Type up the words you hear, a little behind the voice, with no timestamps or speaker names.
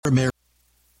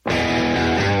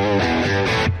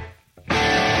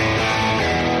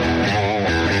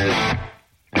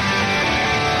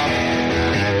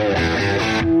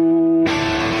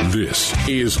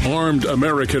Armed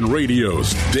American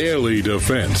Radio's Daily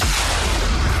Defense.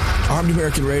 Armed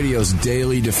American Radio's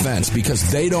Daily Defense.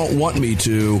 Because they don't want me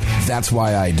to, that's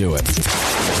why I do it.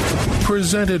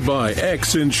 Presented by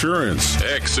X Insurance.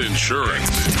 X Insurance.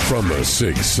 From the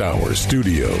Sig Sauer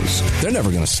Studios. They're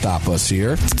never going to stop us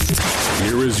here.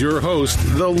 Here is your host,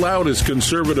 the loudest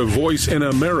conservative voice in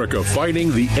America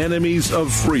fighting the enemies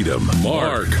of freedom,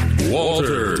 Mark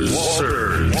Walters.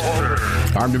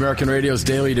 Armed American Radio's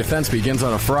Daily Defense begins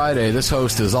on a Friday. This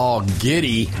host is all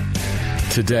giddy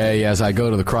today as I go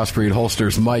to the Crossbreed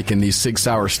Holsters mic in these Sig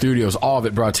Sauer Studios. All of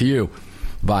it brought to you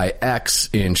by X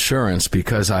Insurance,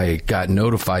 because I got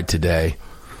notified today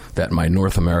that my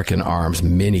North American Arms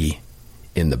Mini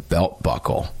in the belt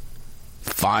buckle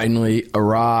finally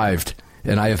arrived.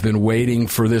 And I have been waiting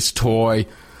for this toy,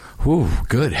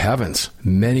 good heavens,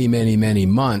 many, many, many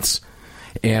months.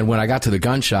 And when I got to the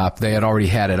gun shop, they had already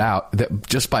had it out.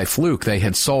 Just by fluke, they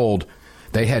had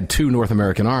 2 North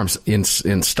American Arms in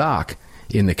stock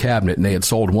in the cabinet, and they had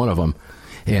sold one of them.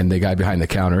 And the guy behind the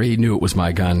counter, he knew it was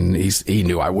my gun. He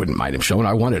knew I wouldn't mind him showing.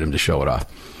 I wanted him to show it off.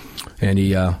 And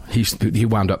he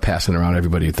wound up passing around.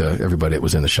 Everybody that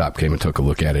was in the shop came and took a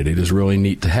look at it. It is really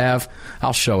neat to have.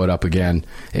 I'll show it up again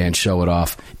and show it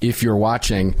off. If you're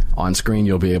watching on screen,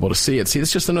 you'll be able to see it. See,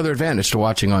 it's just another advantage to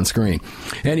watching on screen.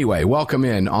 Anyway, welcome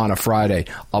in on a Friday.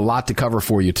 A lot to cover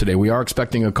for you today. We are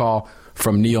expecting a call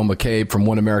from Neil McCabe from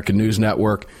One American News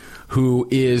Network, who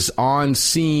is on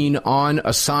scene, on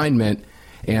assignment.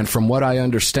 And from what I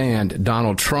understand,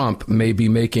 Donald Trump may be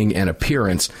making an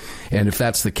appearance. And if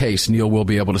that's the case, Neil will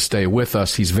be able to stay with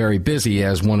us. He's very busy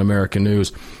as One American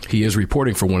News. He is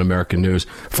reporting for One American News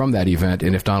from that event.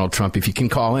 And if Donald Trump, if he can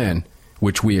call in,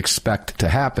 which we expect to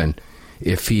happen,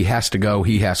 if he has to go,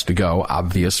 he has to go.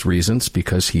 Obvious reasons,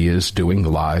 because he is doing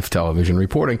live television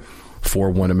reporting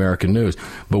for One American News.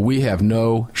 But we have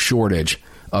no shortage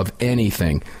of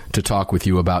anything to talk with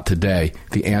you about today.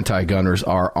 The anti-gunners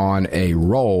are on a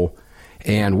roll.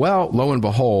 And, well, lo and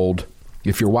behold,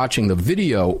 if you're watching the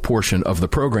video portion of the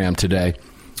program today,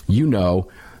 you know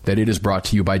that it is brought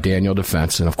to you by Daniel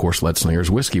Defense and, of course, Lead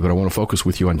Slingers Whiskey. But I want to focus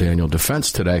with you on Daniel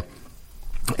Defense today.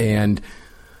 And,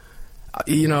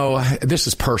 you know, this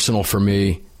is personal for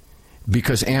me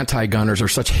because anti-gunners are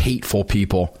such hateful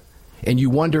people. And you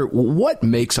wonder what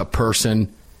makes a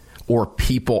person or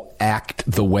people act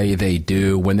the way they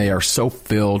do when they are so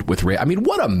filled with rage. I mean,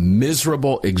 what a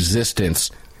miserable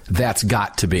existence that's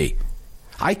got to be.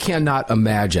 I cannot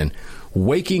imagine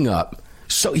waking up.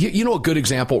 So, you know, a good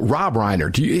example, Rob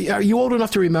Reiner. Are you old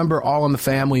enough to remember All in the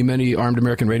Family? Many Armed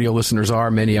American Radio listeners are,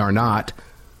 many are not.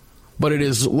 But it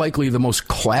is likely the most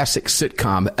classic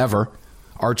sitcom ever.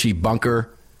 Archie Bunker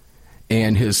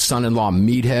and his son-in-law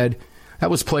Meathead. That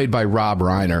was played by Rob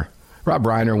Reiner. Rob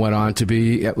Reiner went on to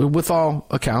be, with all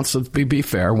accounts, let's be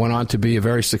fair, went on to be a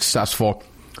very successful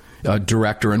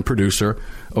director and producer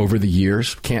over the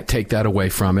years. Can't take that away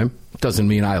from him. Doesn't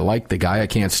mean I like the guy. I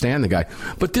can't stand the guy.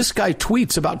 But this guy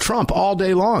tweets about Trump all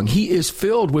day long. He is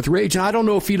filled with rage. And I don't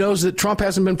know if he knows that Trump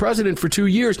hasn't been president for 2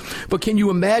 years, but can you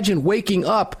imagine waking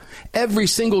up every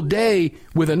single day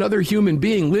with another human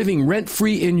being living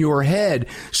rent-free in your head,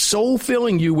 so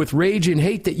filling you with rage and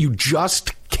hate that you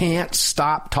just can't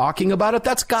stop talking about it?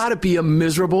 That's got to be a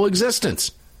miserable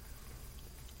existence.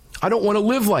 I don't want to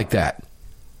live like that.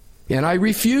 And I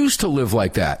refuse to live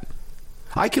like that.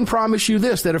 I can promise you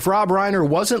this, that if Rob Reiner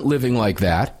wasn't living like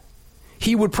that,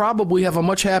 he would probably have a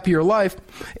much happier life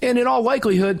and in all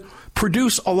likelihood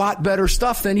produce a lot better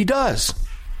stuff than he does.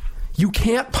 You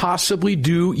can't possibly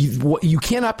you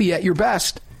cannot be at your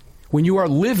best when you are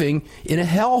living in a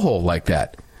hellhole like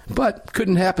that. But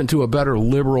couldn't happen to a better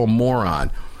liberal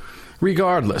moron.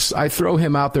 Regardless, I throw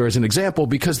him out there as an example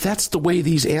because that's the way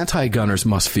these anti-gunners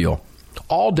must feel.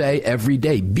 All day, every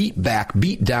day, beat back,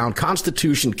 beat down,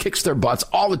 Constitution kicks their butts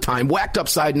all the time, whacked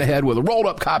upside in the head with a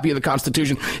rolled-up copy of the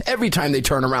Constitution. Every time they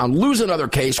turn around, lose another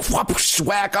case,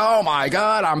 whack, oh my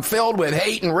God, I'm filled with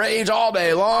hate and rage all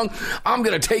day long. I'm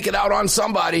going to take it out on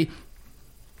somebody.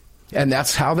 And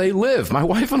that's how they live. My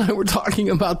wife and I were talking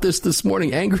about this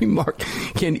morning. Angry Mark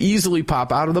can easily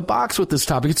pop out of the box with this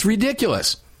topic. It's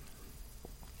ridiculous.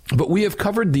 But we have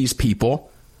covered these people.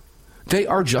 They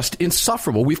are just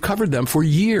insufferable. We've covered them for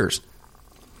years.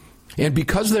 And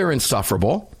because they're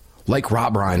insufferable, like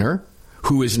Rob Reiner,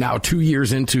 who is now 2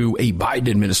 years into a Biden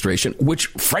administration, which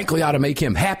frankly ought to make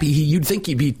him happy. You'd think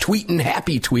he'd be tweeting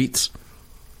happy tweets.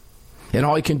 And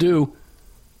all he can do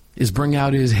is bring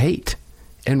out his hate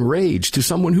and rage to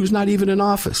someone who's not even in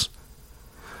office.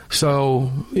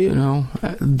 So, you know,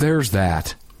 there's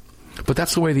that. But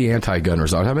that's the way the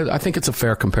anti-gunners are. I mean, I think it's a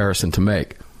fair comparison to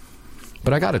make.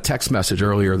 But I got a text message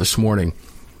earlier this morning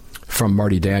from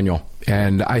Marty Daniel.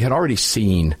 And I had already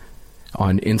seen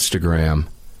on Instagram.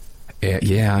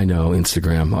 Yeah, I know,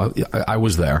 Instagram. I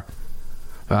was there.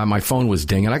 My phone was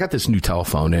dinging. I got this new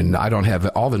telephone, and I don't have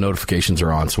all the notifications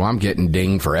are on, so I'm getting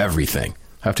dinged for everything.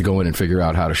 I have to go in and figure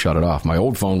out how to shut it off. My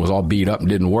old phone was all beat up and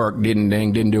didn't work, didn't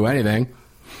ding, didn't do anything.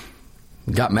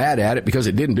 Got mad at it because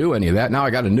it didn't do any of that. Now I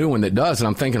got a new one that does, and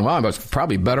I'm thinking, well, I was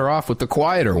probably better off with the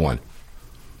quieter one.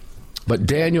 But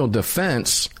Daniel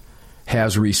Defense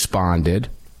has responded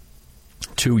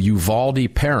to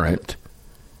Uvalde parent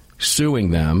suing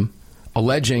them,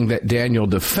 alleging that Daniel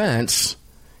Defense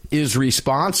is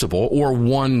responsible, or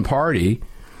one party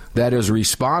that is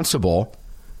responsible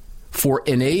for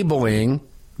enabling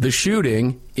the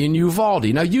shooting in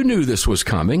Uvalde. Now, you knew this was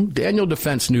coming. Daniel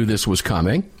Defense knew this was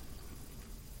coming.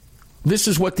 This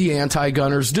is what the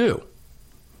anti-gunners do.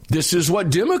 This is what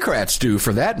Democrats do,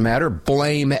 for that matter,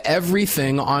 blame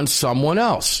everything on someone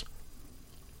else.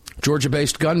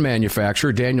 Georgia-based gun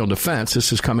manufacturer Daniel Defense,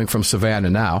 this is coming from Savannah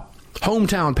Now,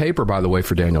 hometown paper, by the way,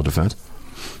 for Daniel Defense,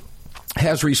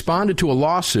 has responded to a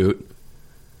lawsuit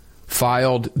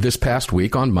filed this past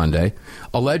week on Monday,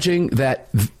 alleging that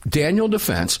Daniel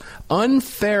Defense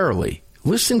unfairly,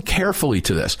 listen carefully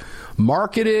to this,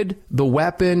 marketed the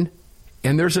weapon,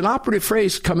 and there's an operative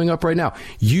phrase coming up right now,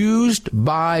 used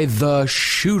by the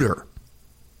shooter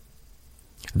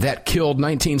that killed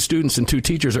 19 students and 2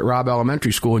 teachers at Robb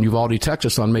Elementary School in Uvalde,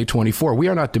 Texas on May 24. We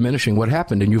are not diminishing what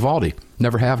happened in Uvalde.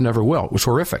 Never have, never will. It was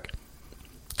horrific.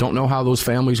 Don't know how those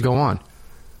families go on.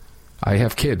 I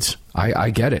have kids. I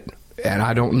get it. And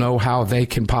I don't know how they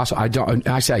can possibly...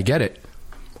 I say I get it.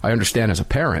 I understand as a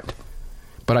parent.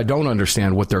 But I don't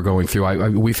understand what they're going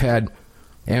through. We've had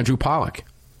Andrew Pollack,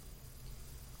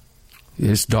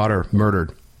 his daughter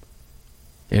murdered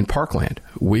in Parkland.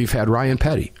 We've had Ryan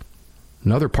Petty,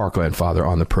 another Parkland father,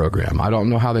 on the program. I don't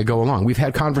know how they go along. We've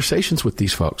had conversations with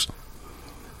these folks.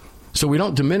 So we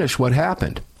don't diminish what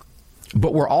happened.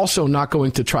 But we're also not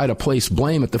going to try to place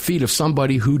blame at the feet of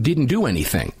somebody who didn't do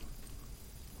anything.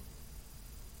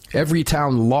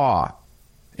 Everytown Law.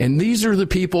 And these are the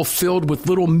people filled with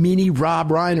little mini Rob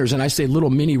Reiners. And I say little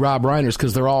mini Rob Reiners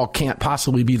because they're all can't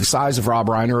possibly be the size of Rob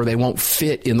Reiner, or they won't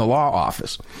fit in the law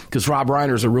office. Because Rob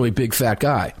Reiner's a really big, fat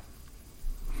guy.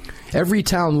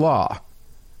 Everytown Law.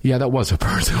 Yeah, that was a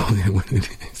person.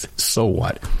 So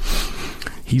what?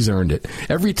 He's earned it.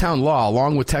 Everytown Law,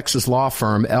 along with Texas law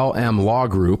firm LM Law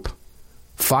Group,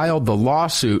 filed the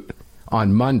lawsuit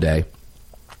on Monday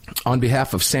on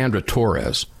behalf of Sandra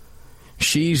Torres.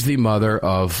 She's the mother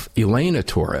of Elena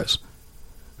Torres,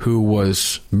 who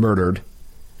was murdered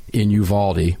in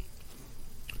Uvalde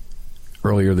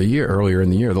earlier in the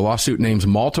year. The lawsuit names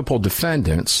multiple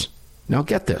defendants. Now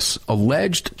get this,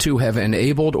 alleged to have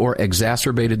enabled or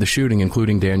exacerbated the shooting,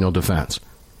 including Daniel Defense.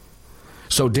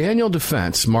 So Daniel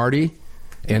Defense, Marty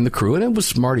and the crew, and it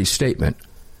was Marty's statement,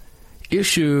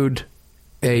 issued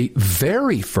a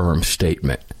very firm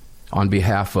statement on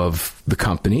behalf of the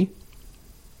company.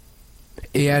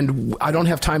 And I don't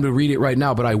have time to read it right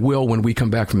now, but I will when we come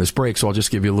back from this break, so I'll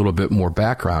just give you a little bit more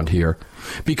background here,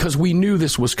 because we knew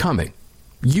this was coming.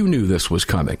 You knew this was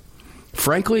coming.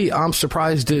 Frankly, I'm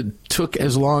surprised it took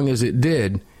as long as it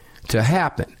did to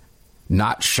happen.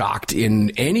 Not shocked in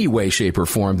any way, shape, or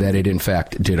form that it in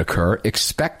fact did occur.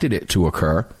 Expected it to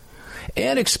occur,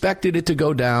 and expected it to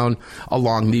go down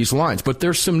along these lines. But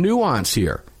there's some nuance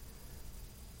here.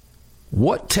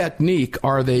 What technique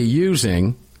are they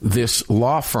using, this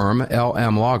law firm,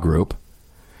 LM Law Group,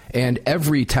 and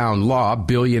Everytown Law,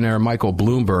 billionaire Michael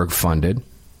Bloomberg funded?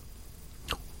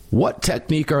 What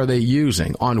technique are they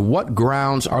using? On what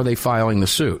grounds are they filing the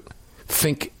suit?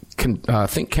 I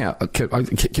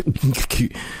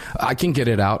can get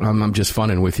it out. I'm just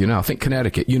funning with you now. Think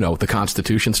Connecticut. You know, the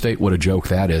Constitution state. What a joke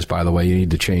that is, by the way. You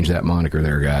need to change that moniker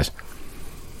there, guys.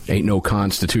 Ain't no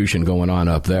Constitution going on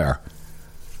up there.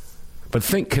 But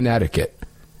think Connecticut,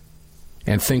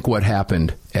 and think what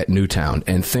happened at Newtown,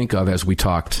 and think of, as we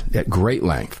talked at great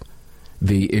length,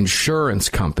 the insurance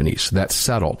companies that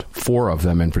settled, 4 of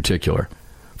them in particular,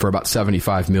 for about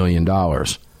 $75 million,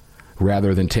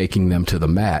 rather than taking them to the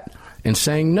mat and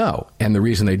saying no. And the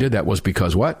reason they did that was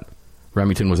because what?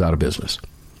 Remington was out of business.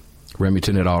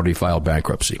 Remington had already filed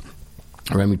bankruptcy.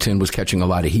 Remington was catching a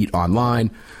lot of heat online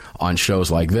on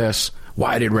shows like this.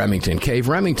 Why did Remington cave?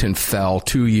 Remington fell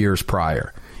 2 years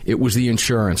prior. It was the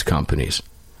insurance companies,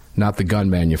 not the gun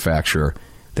manufacturer,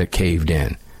 that caved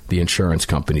in. The insurance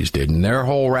companies did. And their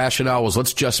whole rationale was,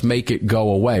 let's just make it go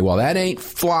away. Well, that ain't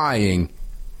flying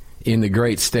in the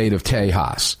great state of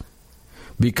Tejas,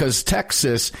 because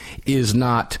Texas is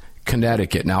not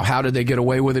Connecticut. Now, how did they get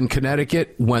away with it in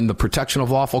Connecticut when the Protection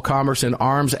of Lawful Commerce in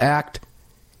Arms Act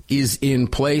is in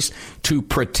place to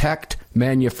protect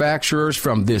manufacturers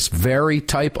from this very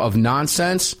type of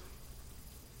nonsense?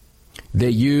 They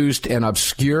used an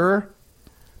obscure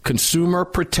consumer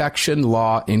protection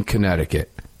law in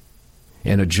Connecticut,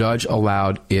 and a judge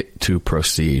allowed it to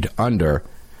proceed under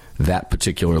that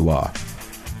particular law.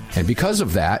 And because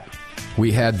of that,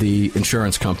 we had the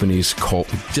insurance companies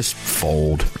just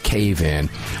fold, cave in.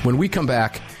 When we come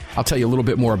back, I'll tell you a little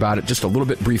bit more about it, just a little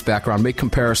bit brief background, make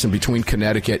comparison between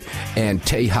Connecticut and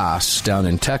Tejas down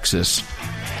in Texas.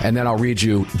 And then I'll read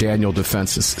you Daniel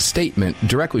Defense's statement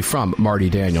directly from Marty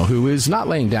Daniel, who is not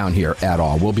laying down here at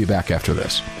all. We'll be back after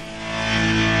this.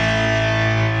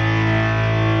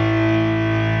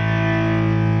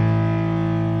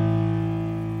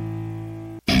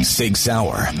 Sig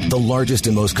Sauer, the largest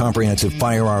and most comprehensive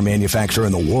firearm manufacturer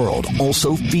in the world,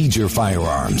 also feeds your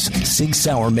firearms. Sig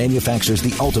Sauer manufactures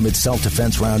the ultimate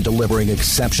self-defense round, delivering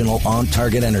exceptional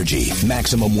on-target energy,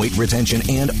 maximum weight retention,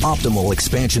 and optimal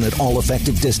expansion at all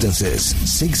effective distances.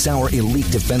 Sig Sauer Elite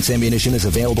Defense ammunition is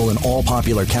available in all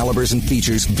popular calibers and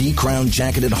features B-crown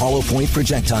jacketed hollow point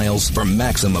projectiles for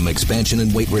maximum expansion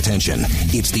and weight retention.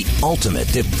 It's the ultimate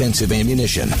defensive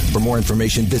ammunition. For more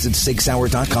information, visit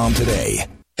SigSauer.com today.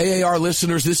 AAR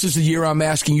listeners, this is the year I'm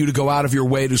asking you to go out of your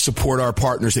way to support our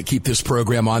partners that keep this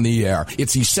program on the air.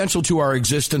 It's essential to our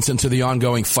existence and to the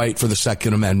ongoing fight for the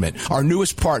Second Amendment. Our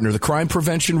newest partner, the Crime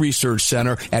Prevention Research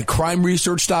Center at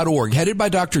crimeresearch.org, headed by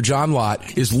Dr. John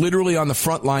Lott, is literally on the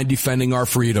front line defending our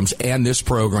freedoms and this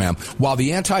program. While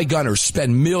the anti-gunners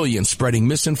spend millions spreading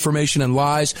misinformation and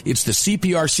lies, it's the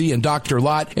CPRC and Dr.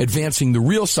 Lott advancing the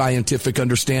real scientific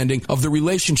understanding of the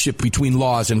relationship between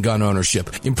laws and gun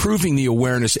ownership, improving the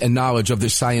awareness and knowledge of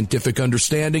this scientific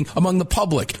understanding among the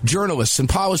public, journalists, and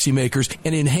policymakers,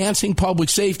 and enhancing public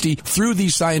safety through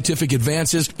these scientific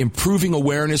advances, improving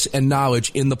awareness and knowledge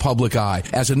in the public eye.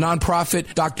 As a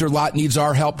nonprofit, Dr. Lott needs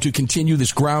our help to continue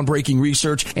this groundbreaking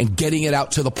research and getting it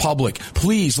out to the public.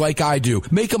 Please, like I do,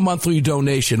 make a monthly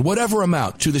donation, whatever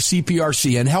amount, to the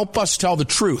CPRC and help us tell the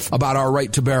truth about our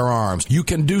right to bear arms. You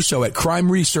can do so at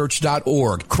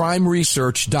crimeresearch.org.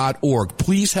 crimeresearch.org.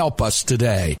 Please help us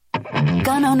today.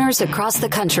 Gun owners across the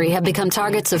country have become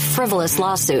targets of frivolous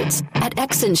lawsuits. At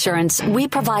X Insurance, we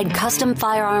provide custom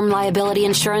firearm liability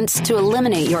insurance to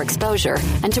eliminate your exposure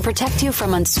and to protect you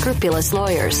from unscrupulous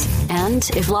lawyers. And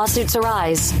if lawsuits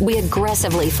arise, we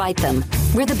aggressively fight them.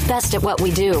 We're the best at what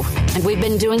we do, and we've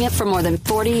been doing it for more than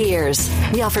 40 years.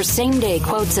 We offer same-day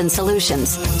quotes and solutions.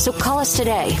 So call us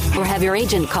today or have your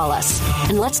agent call us,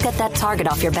 and let's get that target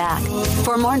off your back.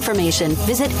 For more information,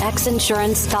 visit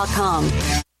xinsurance.com.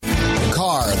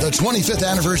 Car, the 25th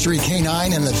anniversary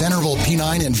K9 and the venerable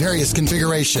P9 in various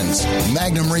configurations.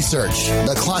 Magnum Research,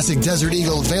 the classic Desert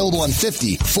Eagle available in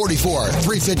 50, 44,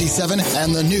 357,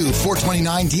 and the new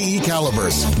 429 DE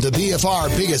calibers. The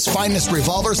BFR biggest, finest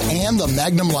revolvers, and the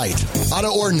Magnum Light.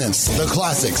 Auto Ordnance, the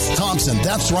classics. Thompson,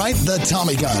 that's right, the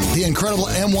Tommy gun, the incredible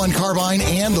M1 carbine,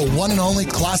 and the one and only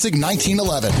classic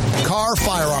 1911. Car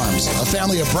Firearms, a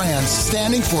family of brands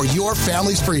standing for your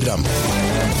family's freedom.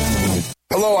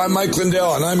 Hello, I'm Mike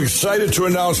Lindell, and I'm excited to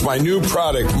announce my new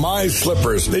product, My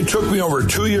Slippers. They took me over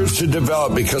 2 years to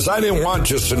develop because I didn't want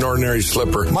just an ordinary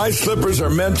slipper. My slippers are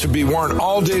meant to be worn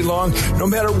all day long, no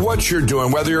matter what you're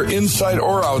doing, whether you're inside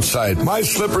or outside. My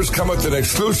slippers come with an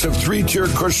exclusive 3-tier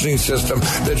cushioning system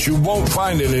that you won't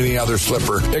find in any other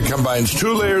slipper. It combines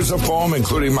 2 layers of foam,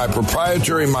 including my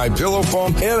proprietary My Pillow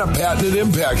foam and a patented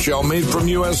impact gel made from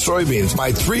U.S. soybeans.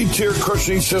 My 3-tier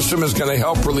cushioning system is going to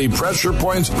help relieve pressure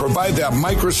points, provide that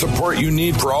micro support you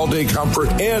need for all-day comfort,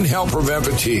 and help prevent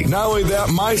fatigue. Not only that,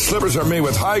 my slippers are made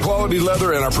with high-quality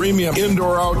leather and a premium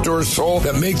indoor-outdoor sole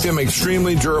that make them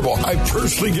extremely durable. I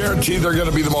personally guarantee they're going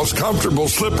to be the most comfortable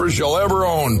slippers you'll ever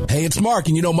own. Hey, it's Mark,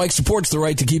 and you know Mike supports the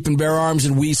right to keep and bear arms,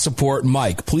 and we support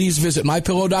Mike. Please visit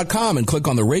MyPillow.com and click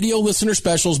on the radio listener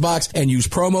specials box and use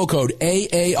promo code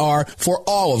AAR for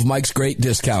all of Mike's great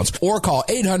discounts. Or call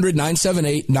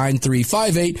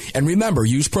 800-978-9358, and remember,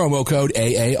 use promo code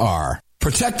AAR.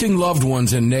 Protecting loved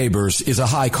ones and neighbors is a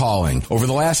high calling. Over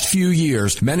the last few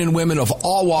years, men and women of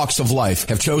all walks of life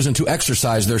have chosen to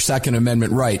exercise their Second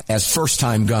Amendment right as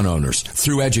first-time gun owners.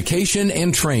 Through education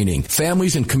and training,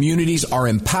 families and communities are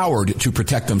empowered to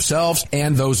protect themselves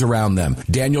and those around them.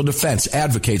 Daniel Defense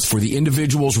advocates for the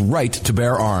individual's right to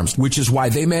bear arms, which is why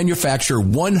they manufacture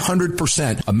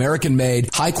 100%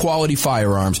 American-made, high-quality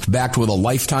firearms backed with a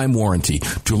lifetime warranty.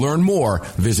 To learn more,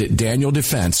 visit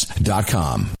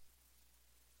DanielDefense.com.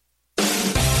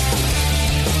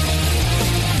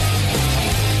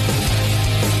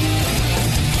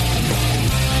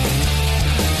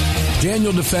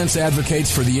 Daniel Defense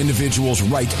advocates for the individual's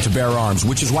right to bear arms,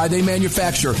 which is why they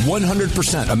manufacture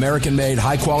 100% American-made,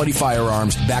 high-quality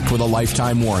firearms backed with a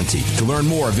lifetime warranty. To learn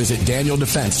more, visit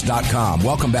DanielDefense.com.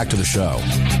 Welcome back to the show.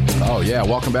 Oh, yeah.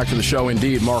 Welcome back to the show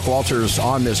indeed. Mark Walters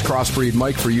on this Crossbreed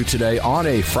mic for you today on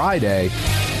a Friday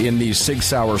in these Sig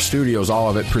Sauer studios. All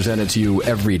of it presented to you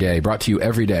every day, brought to you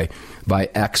every day by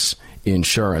X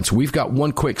Insurance. We've got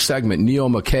one quick segment. Neil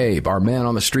McCabe, our man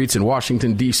on the streets in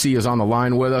Washington, D.C., is on the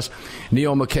line with us.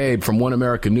 Neil McCabe from One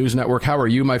American News Network. How are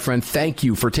you, my friend? Thank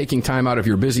you for taking time out of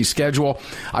your busy schedule.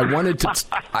 I wanted to...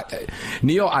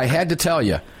 Neil, I had to tell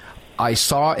you, I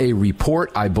saw a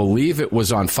report, I believe it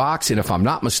was on Fox, and if I'm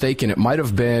not mistaken, it might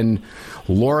have been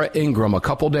Laura Ingraham a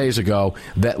couple days ago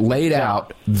that laid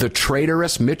out the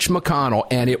traitorous Mitch McConnell,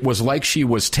 and it was like she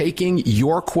was taking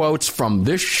your quotes from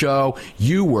this show.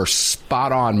 You were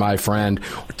spot on, my friend.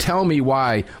 Tell me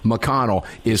why McConnell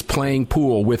is playing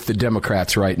pool with the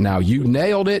Democrats right now. You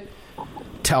nailed it.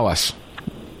 Tell us.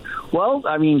 Well,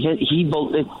 I mean, they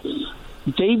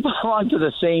belong to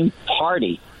the same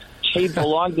party. They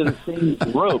belong to the same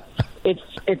group. It's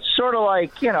sort of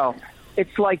like,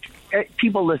 it's like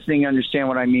people listening understand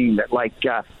what I mean. That like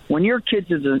when your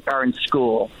kids are in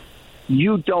school,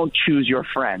 you don't choose your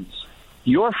friends.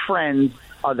 Your friends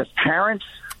are the parents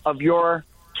of your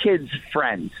kids'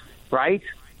 friends, right?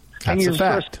 That's a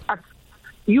fact.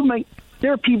 You might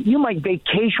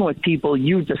vacation with people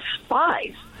you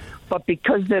despise, but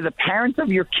because they're the parents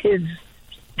of your kids'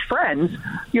 friends,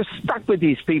 you're stuck with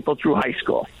these people through high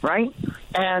school, right?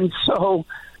 And so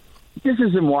this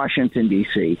is in Washington,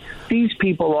 D.C. These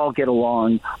people all get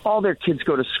along. All their kids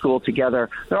go to school together.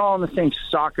 They're all on the same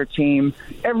soccer team.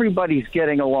 Everybody's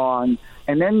getting along.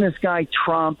 And then this guy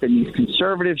Trump and these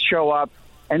conservatives show up,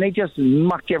 and they just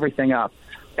muck everything up.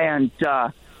 And,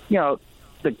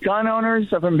 the gun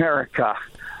owners of America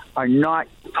are not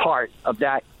part of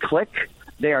that clique.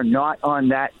 They are not on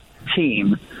that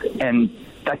team. And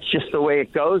that's just the way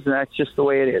it goes, and that's just the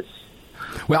way it is.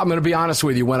 Well, I'm going to be honest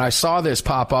with you. When I saw this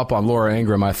pop up on Laura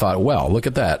Ingraham, I thought, well, look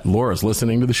at that. Laura's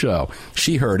listening to the show.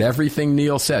 She heard everything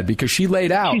Neil said because she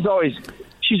laid out.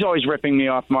 She's always ripping me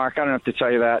off, Mark. I don't have to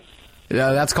tell you that.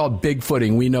 That's called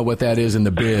Bigfooting. We know what that is in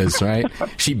the biz, right?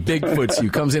 She Bigfoots you,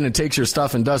 comes in and takes your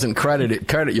stuff and doesn't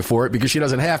credit you for it because she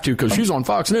doesn't have to because she's on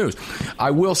Fox News.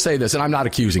 I will say this, and I'm not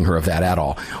accusing her of that at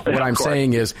all. What I'm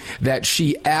saying is that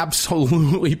she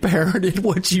absolutely parroted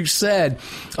what you said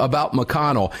about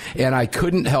McConnell, and I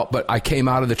couldn't help but I came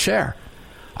out of the chair.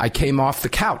 I came off the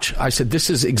couch. I said, this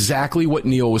is exactly what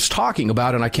Neil was talking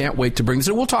about, and I can't wait to bring this.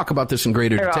 And we'll talk about this in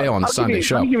greater detail on the Sunday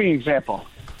show. Let me give you an example.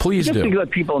 Please just do. to let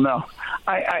people know.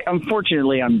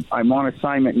 Unfortunately, I'm on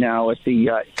assignment now at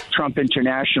the Trump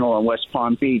International in West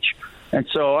Palm Beach, and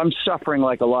so I'm suffering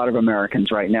like a lot of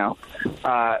Americans right now.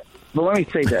 But let me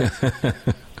say this: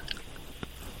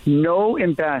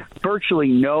 virtually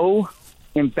no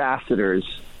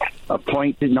ambassadors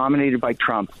nominated by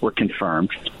Trump were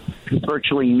confirmed.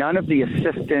 Virtually none of the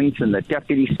assistants and the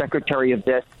deputy secretary of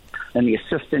this and the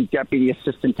deputy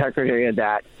assistant secretary of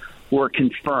that were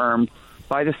confirmed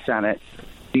by the Senate.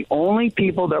 The only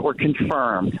people that were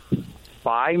confirmed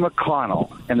by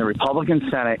McConnell and the Republican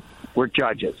Senate were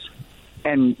judges.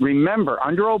 And remember,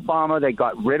 under Obama, they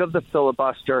got rid of the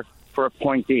filibuster for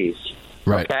appointees.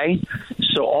 Right. Okay?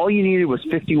 So all you needed was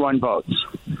 51 votes.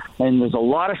 And there's a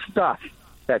lot of stuff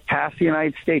that passed the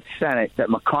United States Senate that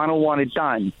McConnell wanted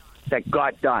done that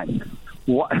got done.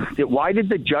 Why did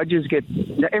the judges get...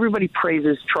 Everybody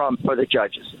praises Trump for the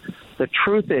judges. The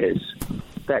truth is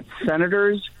that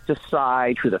senators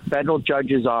decide who the federal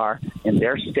judges are in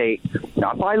their state,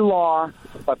 not by law,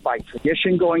 but by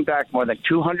tradition going back more than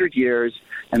 200 years,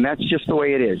 and that's just the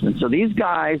way it is. And so these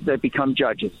guys that become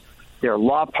judges, they're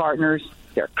law partners,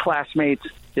 they're classmates,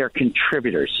 they're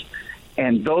contributors.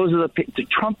 And those are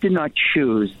Trump did not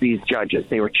choose these judges.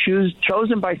 They were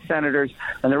chosen by senators,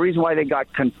 and the reason why they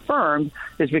got confirmed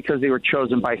is because they were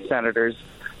chosen by senators.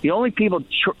 The only people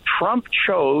Trump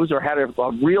chose or had a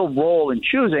real role in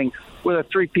choosing were the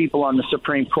three people on the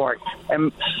Supreme Court.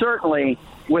 And certainly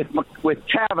with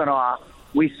Kavanaugh,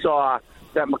 we saw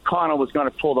that McConnell was going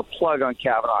to pull the plug on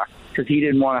Kavanaugh because he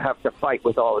didn't want to have to fight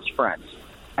with all his friends.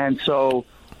 And so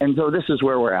this is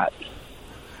where we're at.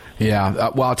 Yeah.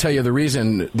 Well, I'll tell you the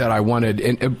reason that I wanted,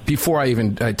 and before I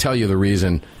tell you the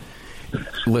reason,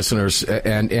 listeners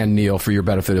and Neil, for your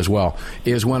benefit as well,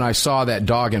 is when I saw that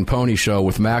dog and pony show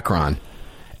with Macron,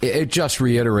 it just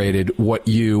reiterated what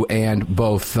you and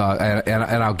both,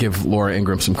 and I'll give Laura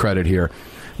Ingraham some credit here,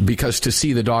 because to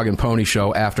see the dog and pony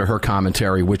show after her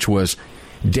commentary, which was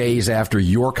days after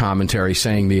your commentary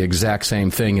saying the exact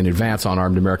same thing in advance on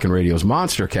Armed American Radio's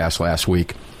Monster Cast last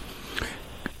week,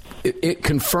 it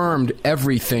confirmed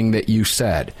everything that you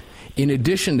said. In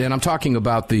addition, and I'm talking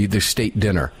about the state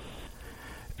dinner,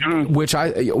 which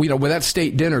that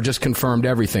state dinner just confirmed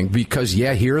everything because,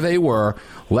 here they were,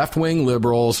 left-wing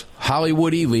liberals,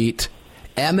 Hollywood elite,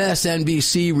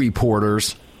 MSNBC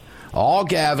reporters, all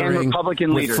gathering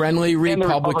with friendly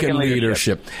Republican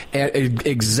leadership.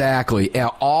 Exactly. And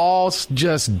all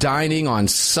just dining on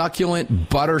succulent,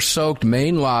 butter-soaked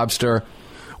Maine lobster,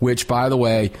 which, by the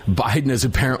way, Biden is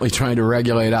apparently trying to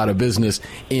regulate out of business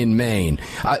in Maine.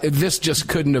 This just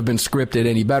couldn't have been scripted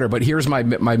any better. But here's my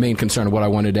main concern of what I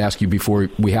wanted to ask you before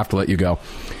we have to let you go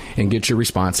and get your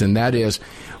response, and that is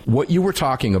what you were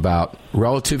talking about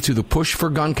relative to the push for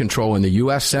gun control in the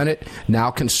U.S. Senate now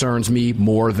concerns me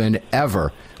more than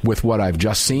ever with what I've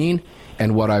just seen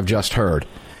and what I've just heard.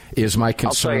 Is my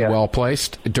concern well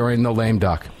placed during the lame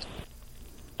duck?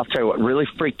 I'll tell you what really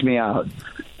freaked me out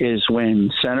is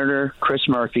when Senator Chris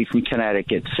Murphy from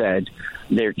Connecticut said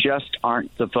there just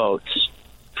aren't the votes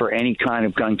for any kind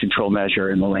of gun control measure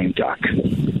in the lame duck.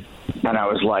 And I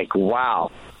was like,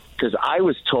 wow, because I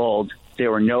was told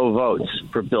there were no votes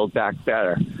for Build Back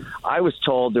Better. I was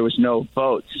told there was no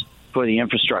votes for the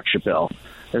infrastructure bill.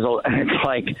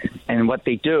 And what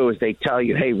they do is they tell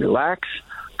you, hey, relax,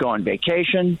 go on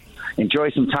vacation,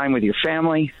 enjoy some time with your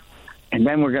family, and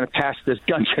then we're going to pass this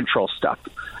gun control stuff.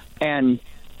 And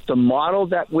the model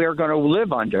that we're going to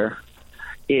live under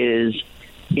is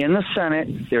in the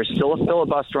Senate, there's still a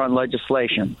filibuster on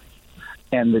legislation,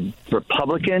 and the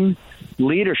Republican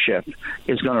leadership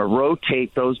is going to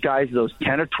rotate those guys, those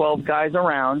 10 or 12 guys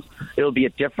around. It'll be a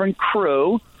different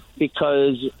crew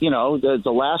because,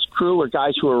 the last crew were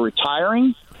guys who are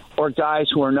retiring or guys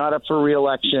who are not up for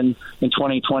re-election in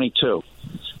 2022.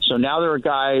 So now there are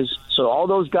guys, so all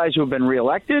those guys who have been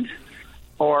reelected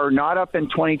or not up in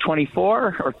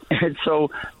 2024. And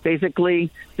so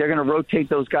basically they're going to rotate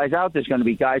those guys out. There's going to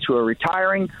be guys who are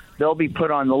retiring. They'll be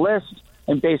put on the list.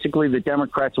 And basically the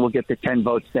Democrats will get the 10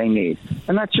 votes they need.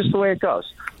 And that's just the way it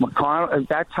goes.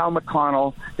 That's how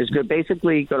McConnell is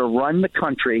basically going to run the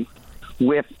country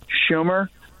with Schumer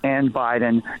and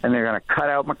Biden, and they're going to cut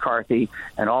out McCarthy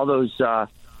and all those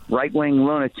right-wing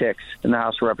lunatics in the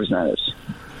House of Representatives.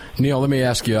 Neil, let me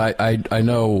ask you, I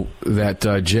know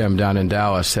that Jim down in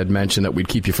Dallas had mentioned that we'd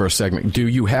keep you for a segment. Do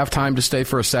you have time to stay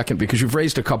for a second? Because you've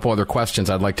raised a couple other questions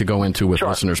I'd like to go into with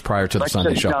listeners prior to the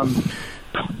Sunday show.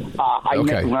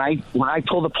 Okay. When I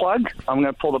pull the plug, I'm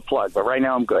going to pull the plug, but right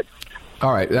now I'm good.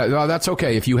 All right. That's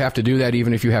okay if you have to do that,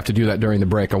 even if you have to do that during the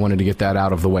break. I wanted to get that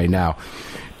out of the way now.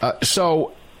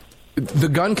 So the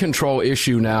gun control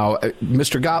issue now,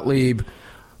 Mr. Gottlieb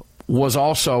was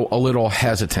also a little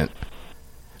hesitant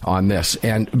on this,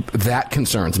 and that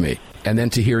concerns me. And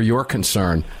then to hear your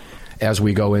concern as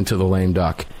we go into the lame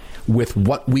duck with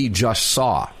what we just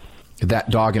saw,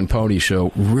 that dog and pony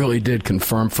show really did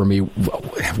confirm for me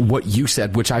what you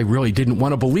said, which I really didn't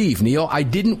want to believe, Neil. I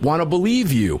didn't want to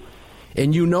believe you.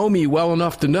 And you know me well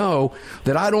enough to know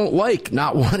that I don't like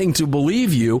not wanting to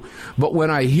believe you. But when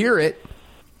I hear it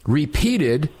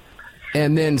repeated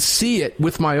and then see it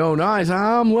with my own eyes,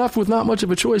 I'm left with not much of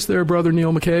a choice there, brother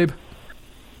Neil McCabe.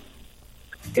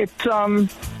 It's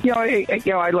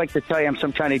I'd like to tell you I'm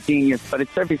some kind of genius, but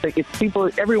it's everything. It's people.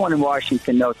 Everyone in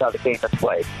Washington knows how the game is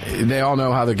played. They all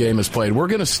know how the game is played. We're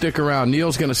going to stick around.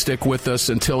 Neil's going to stick with us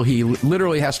until he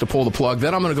literally has to pull the plug.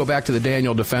 Then I'm going to go back to the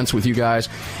Daniel defense with you guys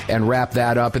and wrap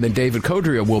that up. And then David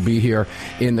Codria will be here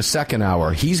in the second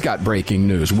hour. He's got breaking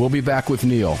news. We'll be back with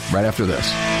Neil right after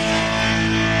this.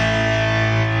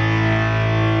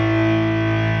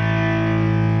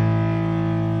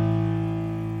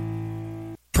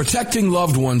 Protecting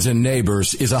loved ones and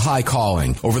neighbors is a high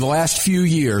calling. Over the last few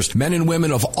years, men and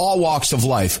women of all walks of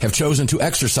life have chosen to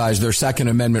exercise their Second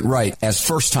Amendment right as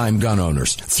first-time gun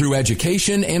owners. Through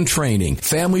education and training,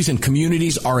 families and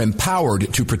communities are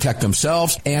empowered to protect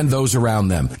themselves and those around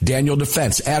them. Daniel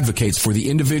Defense advocates for the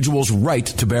individual's right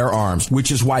to bear arms, which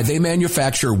is why they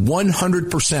manufacture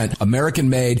 100%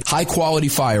 American-made, high-quality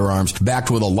firearms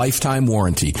backed with a lifetime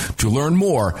warranty. To learn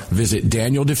more, visit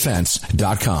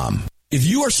DanielDefense.com. If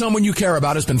you or someone you care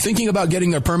about has been thinking about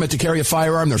getting their permit to carry a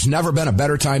firearm, there's never been a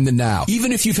better time than now.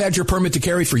 Even if you've had your permit to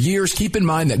carry for years, keep in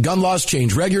mind that gun laws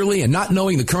change regularly, and not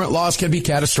knowing the current laws can be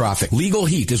catastrophic. Legal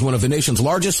Heat is one of the nation's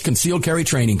largest concealed carry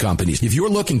training companies. If you're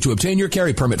looking to obtain your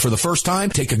carry permit for the first time,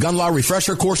 take a gun law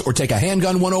refresher course or take a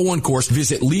handgun 101 course,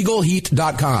 visit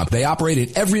LegalHeat.com. They operate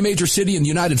in every major city in the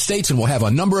United States and will have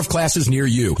a number of classes near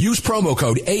you. Use promo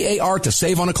code AAR to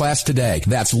save on a class today.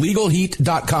 That's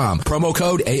LegalHeat.com. Promo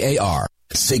code AAR.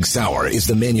 Sig Sauer is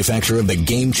the manufacturer of the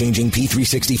game-changing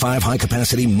P365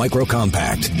 high-capacity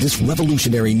micro-compact. This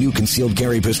revolutionary new concealed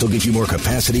carry pistol gives you more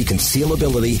capacity,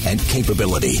 concealability, and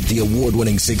capability. The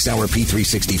award-winning Sig Sauer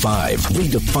P365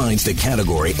 redefines the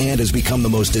category and has become the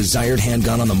most desired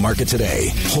handgun on the market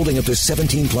today. Holding up to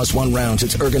 17+1 rounds,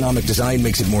 its ergonomic design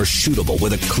makes it more shootable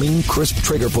with a clean, crisp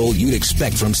trigger pull you'd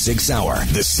expect from Sig Sauer.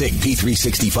 The Sig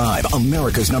P365,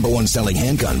 America's #1 selling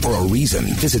handgun for a reason.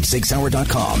 Visit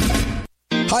SigSauer.com.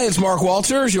 Hi, it's Mark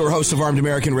Walters, your host of Armed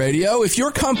American Radio. If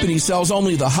your company sells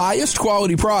only the highest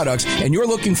quality products and you're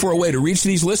looking for a way to reach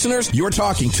these listeners, you're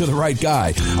talking to the right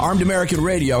guy. Armed American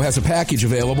Radio has a package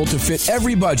available to fit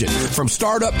every budget, from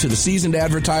startup to the seasoned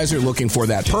advertiser looking for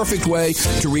that perfect way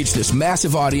to reach this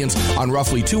massive audience on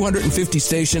roughly 250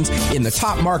 stations in the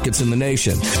top markets in the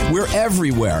nation. We're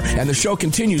everywhere, and the show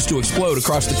continues to explode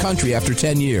across the country after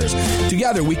 10 years.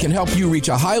 Together, we can help you reach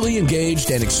a highly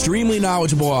engaged and extremely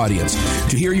knowledgeable audience.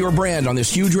 To hear your brand on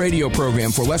this huge radio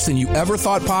program for less than you ever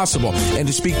thought possible and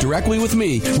to speak directly with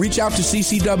me, reach out to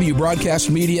CCW Broadcast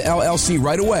Media LLC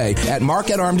right away at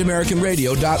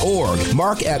mark@armedamericanradio.org.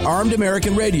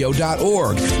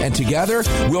 mark@armedamericanradio.org. And together,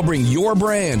 we'll bring your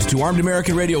brand to Armed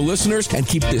American Radio listeners and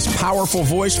keep this powerful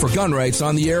voice for gun rights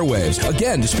on the airwaves.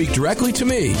 Again, to speak directly to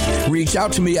me, reach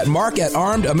out to me at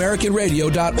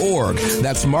mark@armedamericanradio.org.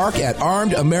 That's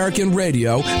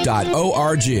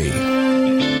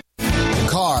mark@armedamericanradio.org.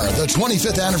 Car, the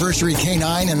 25th anniversary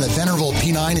K9 and the venerable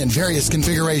P9 in various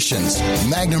configurations.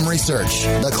 Magnum Research,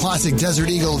 the classic Desert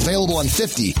Eagle available in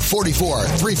 50, 44,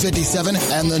 357,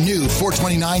 and the new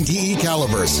 429 DE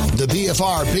calibers. The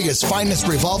BFR biggest, finest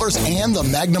revolvers and the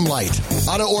Magnum Light.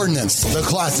 Auto Ordnance, the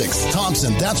classics.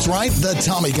 Thompson, that's right, the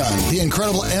Tommy gun, the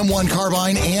incredible M1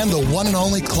 carbine, and the one and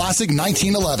only classic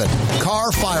 1911.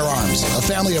 Car Firearms, a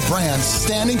family of brands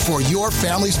standing for your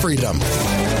family's freedom.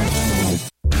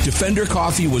 Defender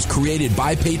Coffee was created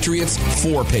by patriots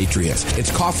for patriots. It's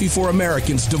coffee for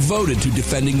Americans devoted to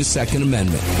defending the Second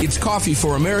Amendment. It's coffee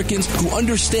for Americans who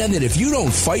understand that if you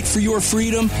don't fight for your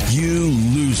freedom, you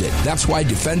lose it. That's why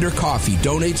Defender Coffee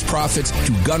donates profits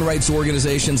to gun rights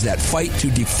organizations that fight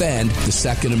to defend the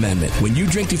Second Amendment. When you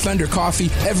drink Defender Coffee,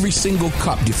 every single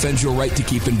cup defends your right to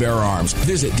keep and bear arms.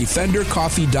 Visit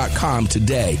DefenderCoffee.com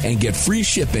today and get free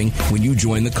shipping when you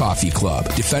join the coffee club.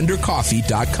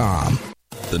 DefenderCoffee.com.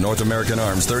 The North American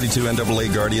Arms 32 NAA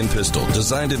Guardian pistol,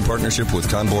 designed in partnership with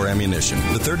Conbor Ammunition.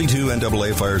 The 32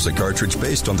 NAA fires a cartridge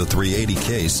based on the .380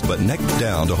 case, but neck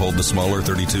down to hold the smaller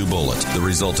 .32 bullet. The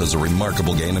result is a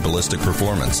remarkable gain in ballistic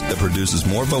performance that produces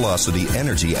more velocity,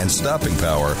 energy, and stopping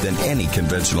power than any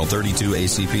conventional .32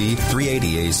 ACP,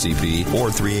 .380 ACP,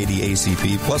 or .380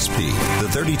 ACP plus P. The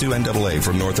 32 NAA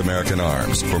from North American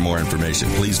Arms. For more information,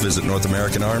 please visit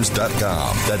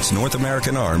NorthAmericanArms.com. That's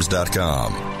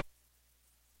NorthAmericanArms.com.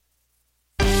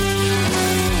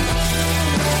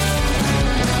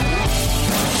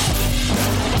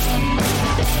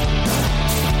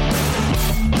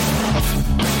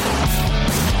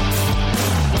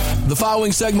 The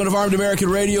following segment of Armed American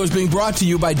Radio is being brought to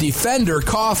you by Defender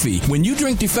Coffee. When you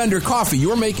drink Defender Coffee,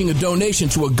 you're making a donation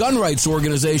to a gun rights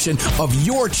organization of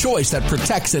your choice that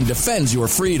protects and defends your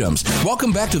freedoms.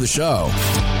 Welcome back to the show.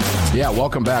 Yeah,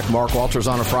 welcome back. Mark Walters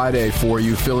on a Friday for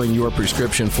you, filling your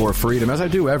prescription for freedom, as I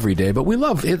do every day. But we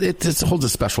love it. It holds a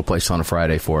special place on a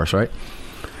Friday for us, right?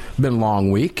 Been a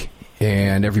long week.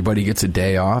 And everybody gets a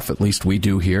day off, at least we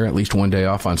do here, at least one day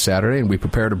off on Saturday, and we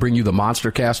prepare to bring you the Monster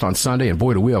Cast on Sunday, and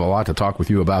boy, do we have a lot to talk with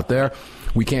you about there.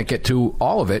 We can't get to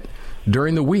all of it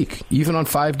during the week, even on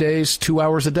 5 days, 2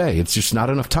 hours a day. It's just not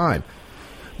enough time.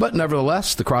 But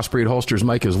nevertheless, the Crossbreed Holsters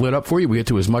mic is lit up for you. We get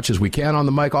to as much as we can on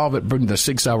the mic. All of it from the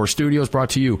Sig Sauer Studios,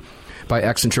 brought to you by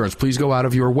X Insurance. Please go out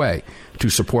of your way to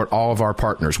support all of our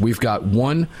partners. We've got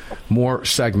one more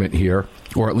segment here,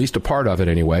 or at least a part of it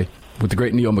anyway, with the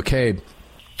great Neil McCabe,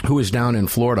 who is down in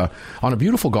Florida on a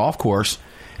beautiful golf course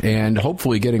and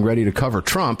hopefully getting ready to cover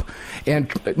Trump.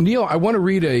 And, Neil, I want to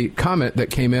read a comment that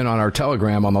came in on our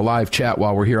Telegram on the live chat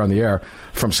while we're here on the air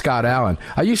from Scott Allen.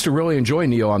 I used to really enjoy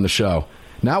Neil on the show.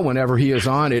 Now, whenever he is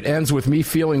on, it ends with me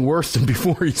feeling worse than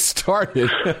before he started.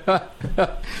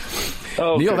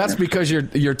 Neil, that's because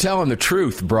you're telling the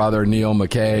truth, brother, Neil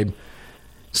McCabe.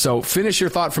 So finish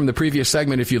your thought from the previous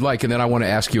segment if you'd like, and then I want to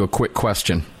ask you a quick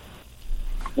question.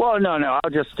 Well, no. I'll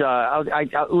just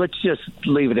let's just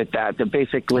leave it at that. That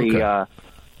basically, Okay.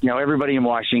 Everybody in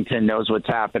Washington knows what's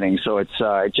happening, so it's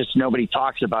just nobody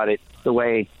talks about it the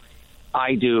way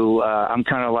I do. I'm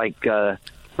kind of like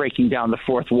breaking down the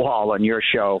fourth wall on your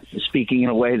show, speaking in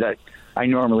a way that I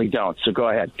normally don't. So go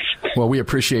ahead. Well, we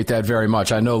appreciate that very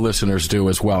much. I know listeners do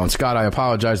as well. And Scott, I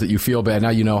apologize that you feel bad. Now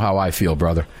you know how I feel,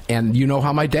 brother. And you know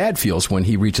how my dad feels when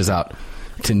he reaches out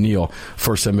to Neil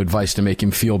for some advice to make him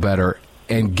feel better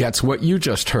and gets what you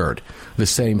just heard, the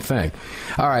same thing.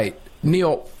 All right,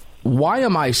 Neil, why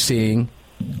am I seeing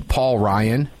Paul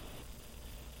Ryan?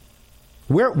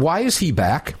 Why is he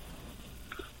back?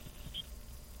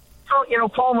 Well,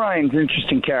 Paul Ryan's an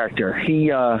interesting character. He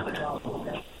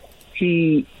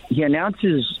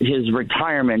announces his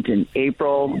retirement in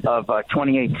April of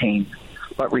 2018,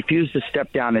 but refused to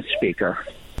step down as Speaker.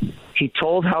 He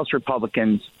told House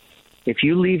Republicans, if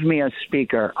you leave me as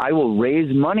Speaker, I will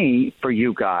raise money for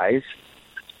you guys,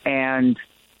 and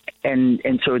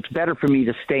so it's better for me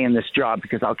to stay in this job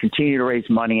because I'll continue to raise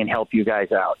money and help you guys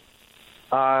out.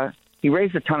 He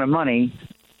raised a ton of money,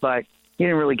 but he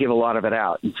didn't really give a lot of it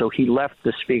out. And so he left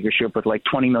the speakership with like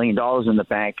 $20 million in the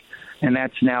bank, and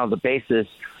that's now the basis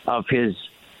of his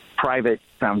private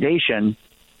foundation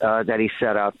that he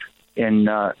set up in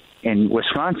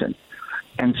Wisconsin.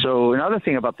 And so another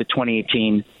thing about the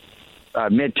 2018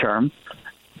 midterm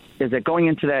is that going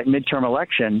into that midterm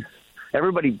election,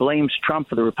 everybody blames Trump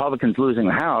for the Republicans losing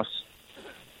the House.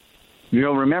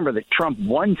 You'll remember that Trump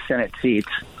won Senate seats,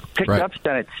 picked up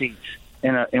Senate seats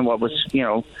in what was,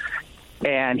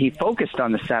 and he focused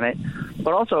on the Senate.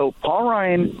 But also, Paul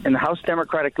Ryan and the House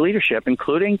Democratic leadership,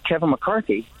 including Kevin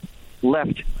McCarthy,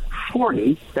 left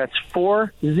 40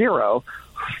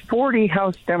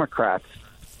 House Democrats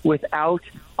without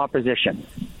opposition.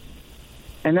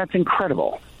 And that's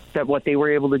incredible, that what they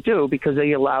were able to do, because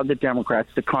they allowed the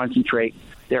Democrats to concentrate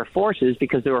their forces,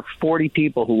 because there were 40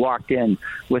 people who walked in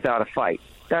without a fight.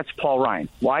 That's Paul Ryan.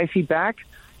 Why is he back?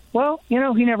 Well, he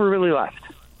never really left.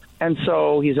 And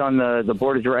so he's on the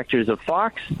board of directors of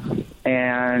Fox,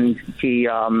 and he,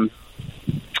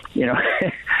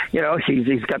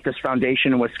 he's got this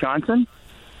foundation in Wisconsin.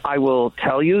 I will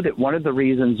tell you that one of the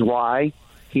reasons why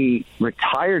he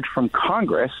retired from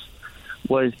Congress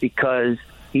was because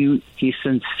he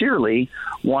sincerely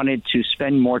wanted to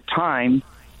spend more time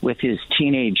with his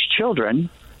teenage children,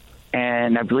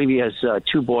 and I believe he has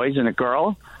 2 boys and a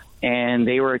girl, and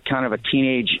they were kind of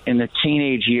in the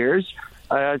teenage years.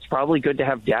 It's probably good to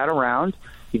have Dad around.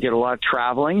 He did a lot of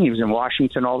traveling. He was in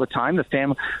Washington all the time.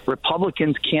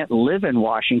 Republicans can't live in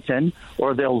Washington,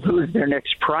 or they'll lose their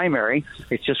next primary.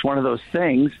 It's just one of those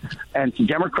things. And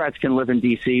Democrats can live in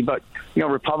D.C., but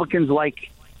Republicans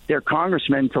like their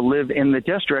congressmen to live in the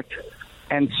district.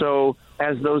 And so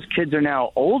as those kids are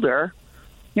now older,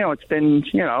 it's been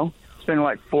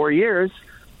 4 years.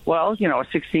 Well, a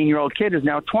 16-year-old kid is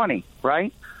now 20,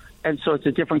 right? And so it's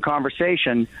a different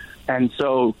conversation. And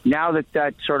so now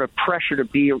that sort of pressure to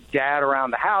be dad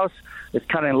around the house is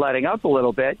kind of letting up a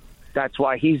little bit, that's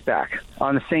why he's back.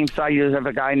 On the same side, you have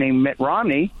a guy named Mitt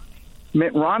Romney.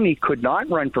 Mitt Romney could not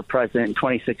run for president in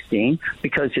 2016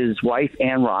 because his wife,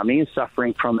 Ann Romney, is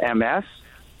suffering from MS,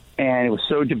 and it was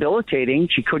so debilitating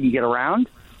she couldn't get around.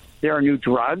 There are new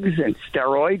drugs and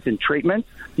steroids and treatment.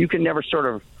 You can never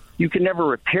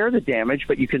repair the damage,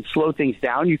 but you can slow things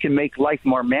down. You can make life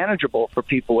more manageable for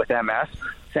people with MS,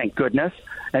 thank goodness.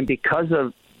 And because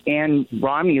of Ann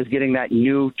Romney is getting that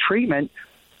new treatment,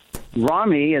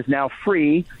 Romney is now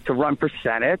free to run for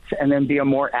Senate and then be a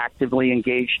more actively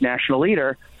engaged national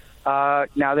leader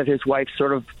now that his wife's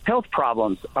sort of health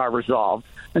problems are resolved.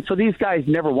 And so these guys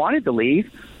never wanted to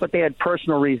leave, but they had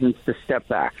personal reasons to step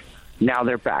back. Now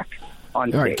they're back on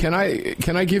stage. All right,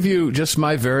 can I give you just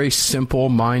my very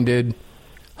simple-minded,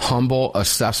 humble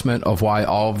assessment of why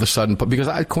all of a sudden, because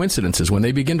coincidences, when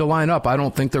they begin to line up, I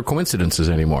don't think they're coincidences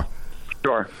anymore.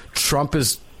 Sure. Trump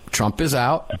is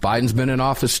out. Biden's been in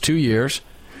office 2 years.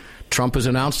 Trump has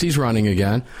announced he's running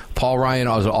again. Paul Ryan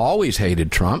has always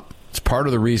hated Trump. It's part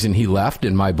of the reason he left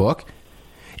in my book.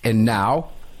 And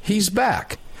now he's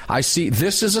back. I see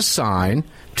this is a sign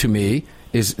to me,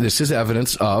 this is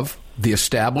evidence of the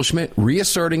establishment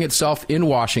reasserting itself in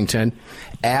Washington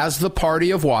as the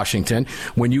party of Washington.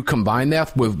 When you combine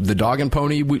that with the dog and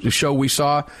pony show we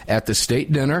saw at the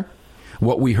state dinner,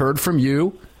 what we heard from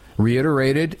you,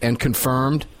 reiterated and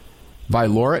confirmed by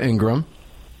Laura Ingraham,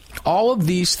 all of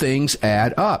these things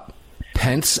add up.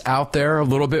 Pence out there a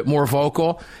little bit more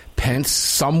vocal, Pence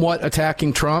somewhat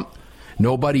attacking Trump,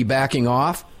 nobody backing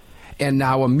off, and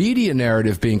now a media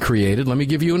narrative being created. Let me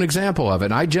give you an example of it.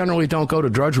 And I generally don't go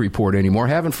to Drudge Report anymore,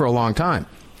 haven't for a long time.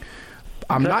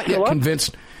 I'm not yet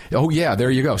convinced. Oh, yeah, there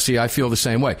you go. See, I feel the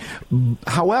same way.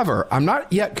 However, I'm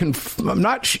not yet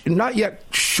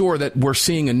sure that we're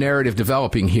seeing a narrative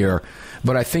developing here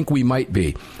but I think we might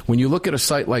be. When you look at a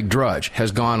site like Drudge,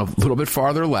 has gone a little bit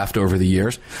farther left over the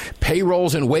years.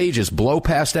 Payrolls and wages blow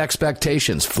past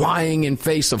expectations, flying in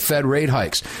face of Fed rate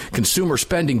hikes. Consumer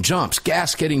spending jumps,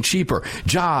 gas getting cheaper,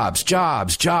 jobs,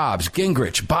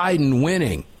 Gingrich, Biden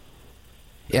winning.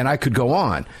 And I could go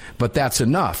on, but that's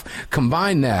enough.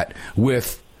 Combine that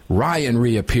with Ryan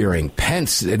reappearing,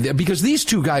 Pence, because these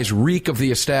two guys reek of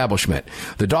the establishment.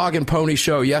 The dog and pony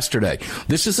show yesterday.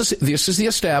 This is the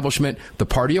establishment, the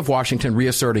party of Washington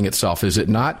reasserting itself, is it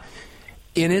not?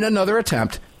 In another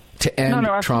attempt to end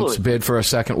Trump's bid for a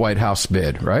second White House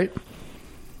bid, right?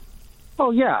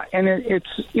 Oh, yeah. And it's,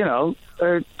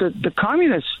 the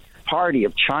Communist Party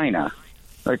of China,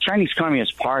 or Chinese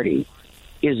Communist Party,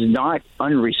 is not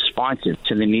unresponsive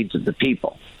to the needs of the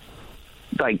people.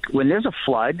 Like when there's a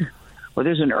flood or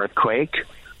there's an earthquake,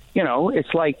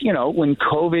 it's like,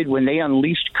 when they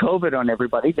unleashed COVID on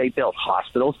everybody, they built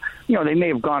hospitals. They may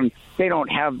have gone, they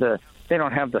don't have the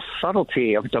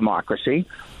subtlety of democracy.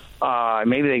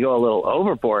 Maybe they go a little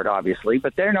overboard, obviously,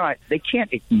 but they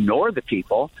can't ignore the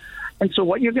people. And so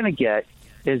what you're going to get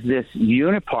is this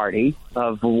uniparty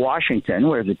of Washington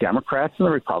where the Democrats and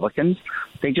the Republicans,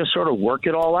 they just sort of work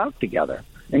it all out together.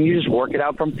 And you just work it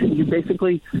out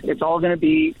it's all going to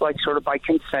be like sort of by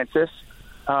consensus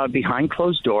behind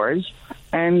closed doors.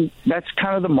 And that's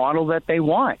kind of the model that they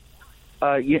want.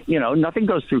 Nothing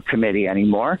goes through committee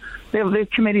anymore. The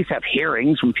committees have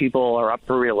hearings when people are up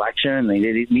for re-election and they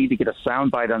need to get a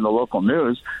soundbite on the local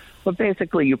news. But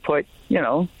basically you put,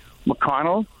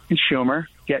 McConnell and Schumer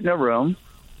get in a room.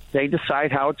 They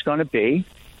decide how it's going to be.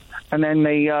 And then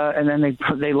they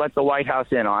let the White House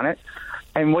in on it.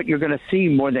 And what you're going to see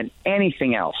more than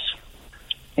anything else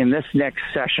in this next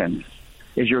session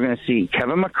is you're going to see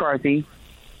Kevin McCarthy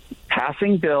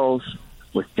passing bills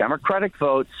with Democratic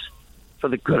votes for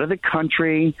the good of the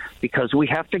country because we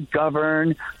have to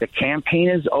govern. The campaign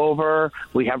is over.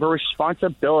 We have a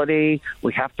responsibility.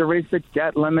 We have to raise the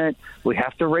debt limit. We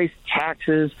have to raise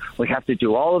taxes. We have to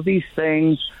do all of these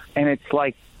things. And it's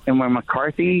like, and when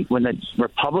the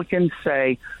Republicans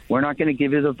say, we're not going to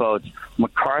give you the votes,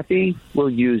 McCarthy will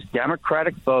use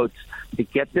Democratic votes to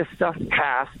get this stuff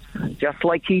passed, just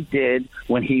like he did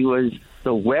when he was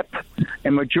the whip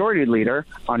and majority leader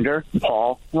under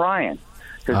Paul Ryan.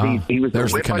 Because he was the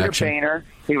whip under Boehner.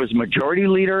 He was majority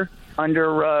leader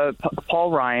under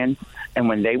Paul Ryan. And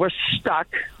when they were stuck,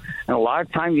 and a lot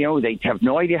of times, they have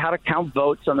no idea how to count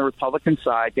votes on the Republican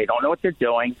side. They don't know what they're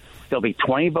doing. There'll be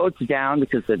 20 votes down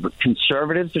because the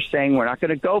conservatives are saying we're not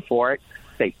going to go for it.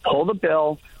 They pull the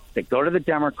bill. They go to the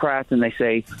Democrats and they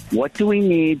say, what do we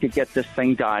need to get this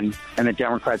thing done? And the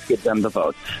Democrats give them the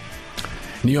votes.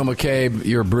 Neil McCabe,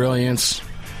 your brilliance.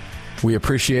 We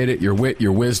appreciate it, your wit,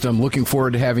 your wisdom. Looking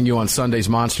forward to having you on Sunday's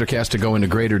Monstercast to go into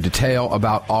greater detail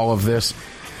about all of this.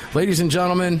 Ladies and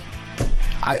gentlemen,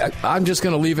 I'm just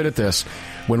going to leave it at this.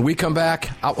 When we come back,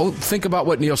 think about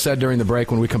what Neil said during the break.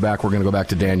 When we come back, we're going to go back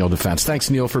to Daniel Defense. Thanks,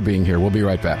 Neil, for being here. We'll be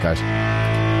right back, guys.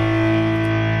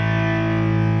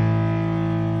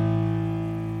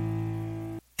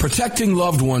 Protecting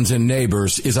loved ones and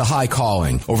neighbors is a high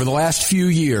calling. Over the last few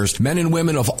years, men and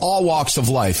women of all walks of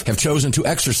life have chosen to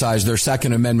exercise their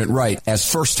Second Amendment right as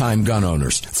first-time gun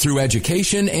owners. Through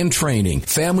education and training,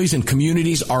 families and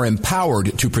communities are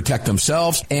empowered to protect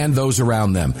themselves and those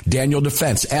around them. Daniel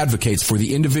Defense advocates for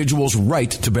the individual's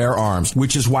right to bear arms,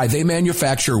 which is why they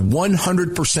manufacture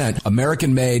 100%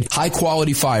 American-made,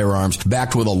 high-quality firearms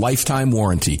backed with a lifetime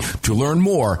warranty. To learn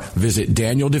more, visit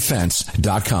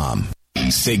DanielDefense.com.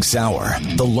 Sig Sauer,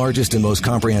 the largest and most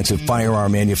comprehensive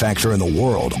firearm manufacturer in the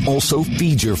world, also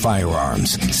feeds your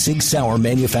firearms. Sig Sauer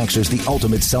manufactures the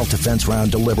ultimate self-defense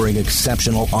round, delivering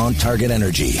exceptional on-target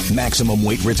energy, maximum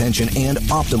weight retention, and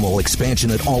optimal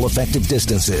expansion at all effective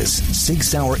distances. Sig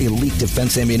Sauer Elite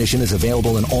Defense ammunition is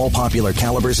available in all popular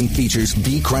calibers and features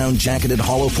V-Crown jacketed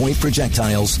hollow point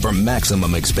projectiles for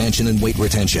maximum expansion and weight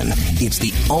retention. It's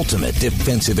the ultimate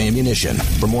defensive ammunition.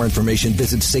 For more information,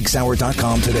 visit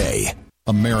SigSauer.com today.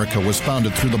 America was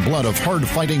founded through the blood of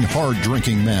hard-fighting,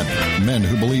 hard-drinking men. Men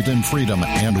who believed in freedom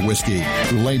and whiskey,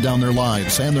 who laid down their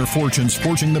lives and their fortunes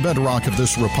forging the bedrock of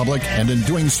this republic, and in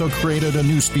doing so created a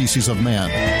new species of man,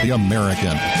 the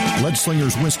American. Lead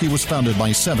Slingers Whiskey was founded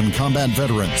by 7 combat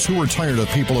veterans who were tired of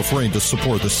people afraid to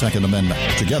support the Second Amendment.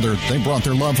 Together, they brought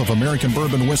their love of American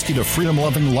bourbon whiskey to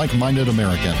freedom-loving, like-minded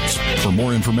Americans. For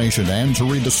more information and to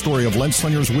read the story of Lead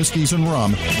Slingers Whiskeys and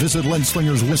Rum, visit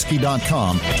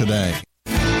leadslingerswhiskey.com today.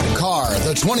 Car,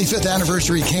 the 25th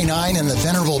anniversary K9 and the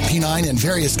venerable P9 in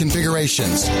various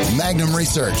configurations. Magnum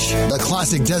Research, the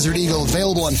classic Desert Eagle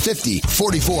available in 50,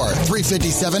 44,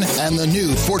 357, and the new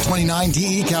 429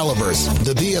 DE calibers.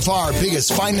 The BFR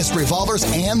biggest finest revolvers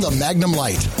and the Magnum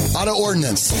Light. Auto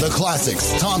Ordnance, the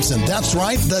classics. Thompson, that's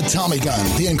right, the Tommy gun,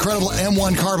 the incredible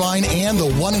M1 carbine, and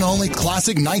the one and only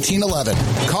classic 1911.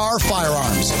 Car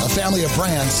Firearms, a family of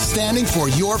brands standing for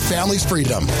your family's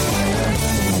freedom.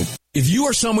 If you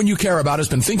or someone you care about has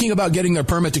been thinking about getting their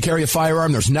permit to carry a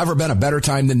firearm, there's never been a better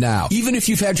time than now. Even if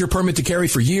you've had your permit to carry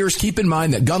for years, keep in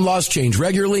mind that gun laws change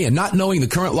regularly, and not knowing the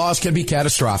current laws can be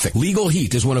catastrophic. Legal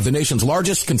Heat is one of the nation's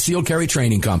largest concealed carry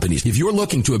training companies. If you're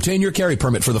looking to obtain your carry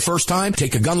permit for the first time,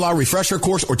 take a gun law refresher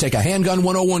course or take a handgun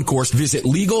 101 course, visit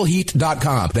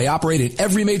LegalHeat.com. They operate in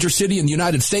every major city in the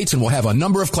United States and will have a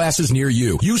number of classes near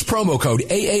you. Use promo code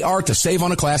AAR to save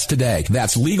on a class today.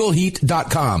 That's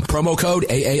LegalHeat.com. Promo code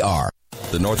AAR.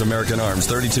 The North American Arms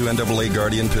 32 NAA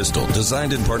Guardian pistol,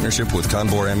 designed in partnership with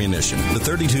Conbor Ammunition. The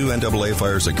 32 NAA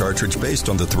fires a cartridge based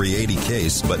on the .380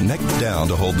 case, but neck down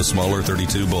to hold the smaller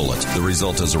 .32 bullet. The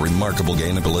result is a remarkable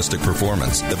gain in ballistic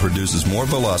performance that produces more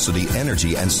velocity,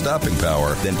 energy, and stopping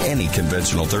power than any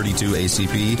conventional .32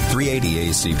 ACP, .380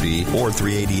 ACP, or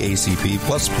 .380 ACP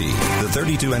plus P. The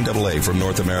 32 NAA from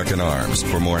North American Arms.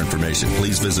 For more information,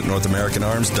 please visit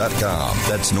NorthAmericanArms.com.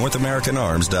 That's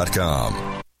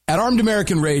NorthAmericanArms.com. At Armed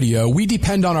American Radio, we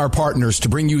depend on our partners to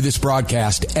bring you this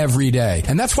broadcast every day.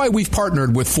 And that's why we've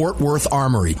partnered with Fort Worth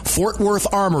Armory. Fort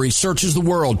Worth Armory searches the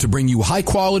world to bring you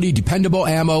high-quality, dependable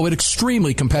ammo at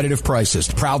extremely competitive prices.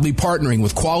 Proudly partnering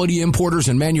with quality importers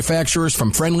and manufacturers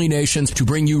from friendly nations to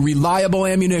bring you reliable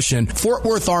ammunition, Fort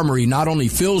Worth Armory not only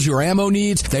fills your ammo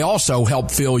needs, they also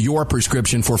help fill your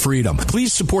prescription for freedom.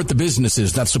 Please support the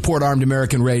businesses that support Armed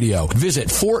American Radio. Visit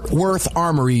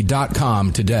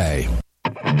FortWorthArmory.com today.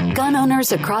 Gun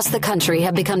owners across the country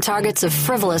have become targets of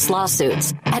frivolous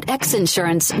lawsuits. At X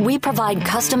Insurance, we provide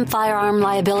custom firearm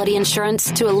liability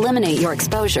insurance to eliminate your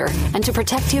exposure and to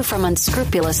protect you from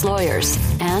unscrupulous lawyers.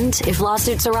 And if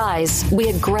lawsuits arise, we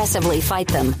aggressively fight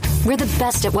them. We're the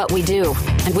best at what we do,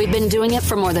 and we've been doing it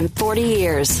for more than 40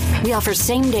 years. We offer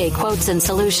same-day quotes and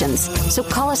solutions. So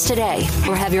call us today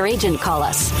or have your agent call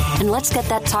us, and let's get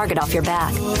that target off your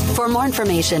back. For more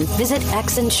information, visit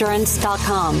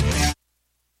xinsurance.com.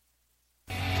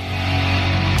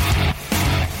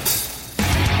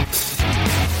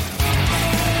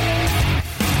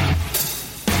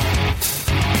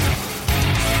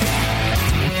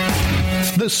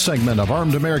 This segment of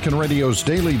Armed American Radio's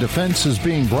Daily Defense is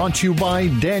being brought to you by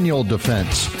Daniel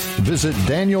Defense. Visit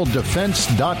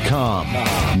DanielDefense.com.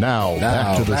 Now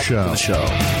back to the show.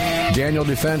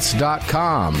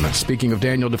 DanielDefense.com. Speaking of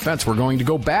Daniel Defense, we're going to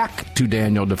go back to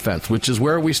Daniel Defense, which is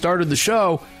where we started the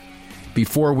show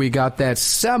before we got that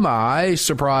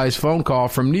semi-surprise phone call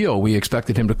from Neil. We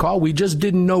expected him to call. We just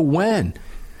didn't know when.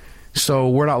 So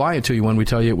we're not lying to you when we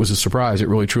tell you it was a surprise. It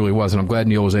really, truly was. And I'm glad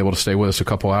Neil was able to stay with us a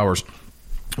couple hours.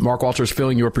 Mark Walters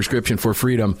filling your prescription for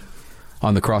freedom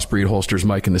on the Crossbreed Holsters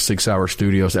mic in the 6 Hour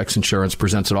Studios. X Insurance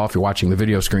presents it all. If you're watching the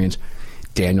video screens,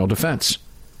 Daniel Defense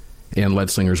and Lead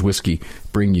Slingers Whiskey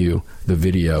bring you the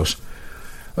videos.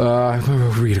 I'm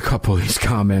going to read a couple of these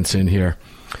comments in here.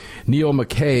 Neil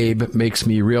McCabe makes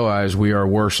me realize we are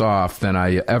worse off than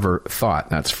I ever thought.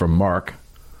 That's from Mark.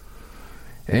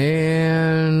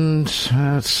 And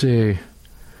let's see.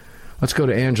 Let's go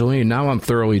to Angeline. Now I'm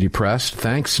thoroughly depressed.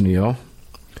 Thanks, Neil.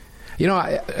 You know,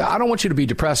 I don't want you to be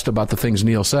depressed about the things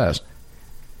Neil says.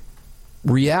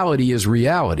 Reality is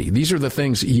reality. These are the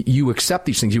things, you accept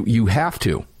these things. You have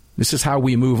to. This is how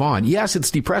we move on. Yes,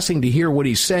 it's depressing to hear what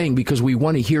he's saying because we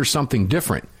want to hear something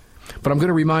different. But I'm going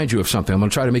to remind you of something. I'm going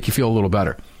to try to make you feel a little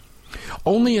better.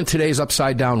 Only in today's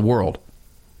upside-down world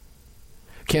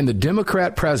can the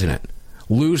Democrat president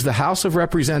lose the House of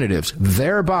Representatives,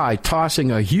 thereby tossing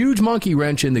a huge monkey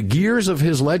wrench in the gears of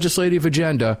his legislative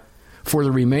agenda for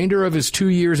the remainder of his 2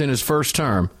 years in his first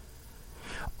term.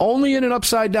 Only in an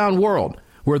upside-down world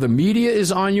where the media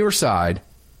is on your side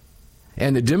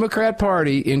and the Democrat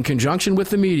Party, in conjunction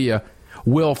with the media,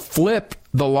 will flip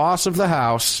the loss of the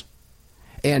House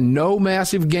and no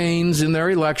massive gains in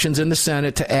their elections in the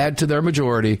Senate to add to their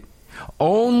majority.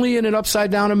 Only in an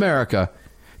upside-down America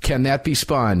can that be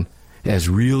spun as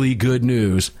really good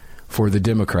news for the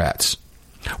Democrats.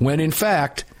 When, in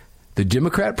fact, the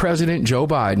Democrat President Joe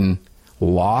Biden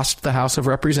lost the House of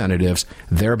Representatives,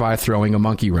 thereby throwing a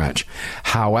monkey wrench.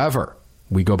 However,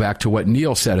 we go back to what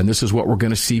Neil said, and this is what we're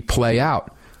going to see play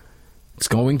out. It's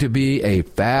going to be a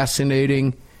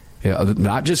fascinating,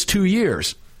 not just 2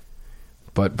 years,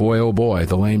 But boy, oh boy,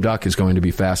 the lame duck is going to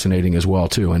be fascinating as well,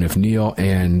 too. And if Neil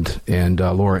and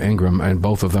Laura Ingraham, and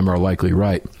both of them are likely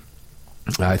right,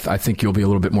 I think you'll be a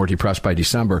little bit more depressed by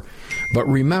December. But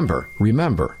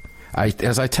remember,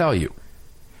 as I tell you,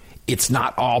 it's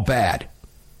not all bad.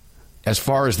 As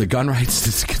far as the gun rights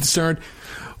is concerned,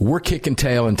 we're kicking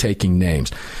tail and taking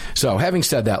names. So having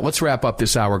said that, let's wrap up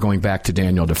this hour going back to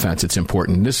Daniel Defense. It's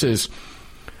important. This is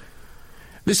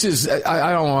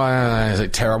I don't want to say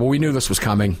terrible. We knew this was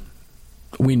coming.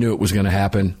 We knew it was going to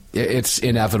happen. It's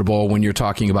inevitable when you're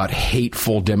talking about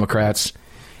hateful Democrats.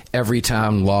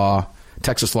 Everytown Law,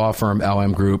 Texas law firm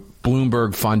LM Group,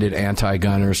 Bloomberg-funded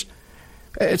anti-gunners.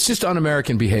 It's just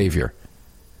un-American behavior.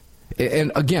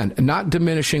 And again, not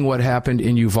diminishing what happened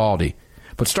in Uvalde,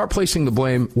 but start placing the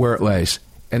blame where it lays,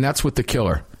 and that's with the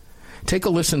killer. Take a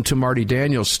listen to Marty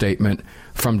Daniels' statement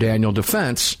from Daniel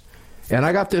Defense, and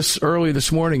I got this early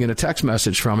this morning in a text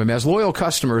message from him. As loyal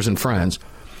customers and friends,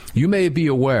 you may be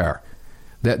aware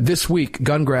that this week,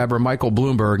 gun grabber Michael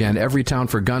Bloomberg and Everytown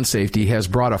for Gun Safety has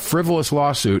brought a frivolous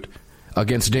lawsuit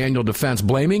against Daniel Defense,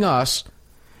 blaming us,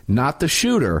 not the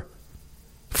shooter,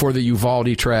 for the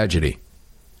Uvalde tragedy.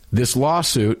 This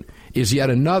lawsuit is yet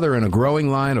another in a growing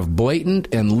line of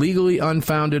blatant and legally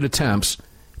unfounded attempts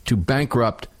to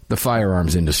bankrupt the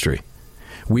firearms industry.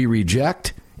 We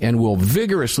reject and will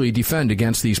vigorously defend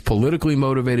against these politically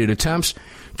motivated attempts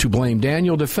to blame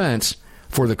Daniel Defense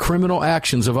for the criminal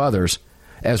actions of others,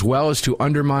 as well as to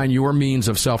undermine your means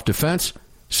of self-defense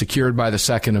secured by the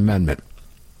Second Amendment.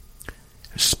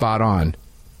 Spot on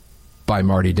by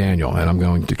Marty Daniel, and I'm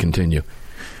going to continue.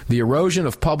 The erosion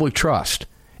of public trust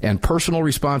and personal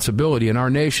responsibility in our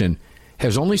nation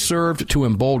has only served to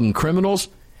embolden criminals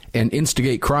and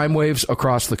instigate crime waves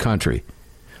across the country.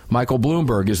 Michael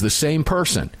Bloomberg is the same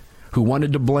person who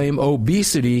wanted to blame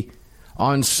obesity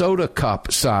on soda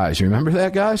cup size. You remember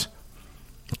that, guys?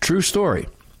 True story.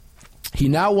 He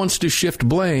now wants to shift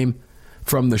blame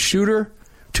from the shooter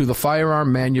to the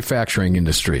firearm manufacturing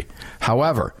industry.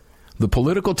 However, the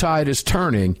political tide is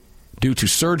turning due to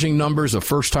surging numbers of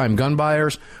first-time gun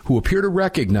buyers who appear to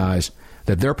recognize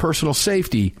that their personal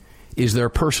safety is their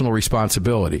personal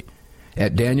responsibility.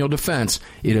 At Daniel Defense,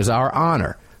 it is our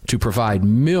honor to provide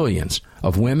millions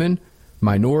of women,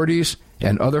 minorities,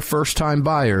 and other first-time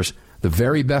buyers the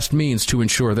very best means to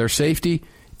ensure their safety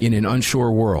in an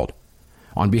unsure world.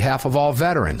 On behalf of all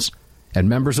veterans and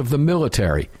members of the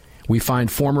military, we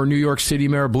find former New York City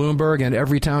Mayor Bloomberg and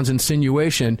Everytown's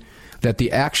insinuation that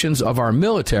the actions of our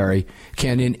military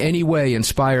can in any way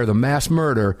inspire the mass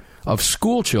murder of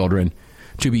school children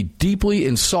to be deeply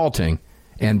insulting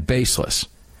and baseless.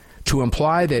 To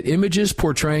imply that images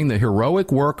portraying the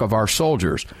heroic work of our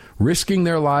soldiers risking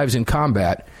their lives in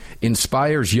combat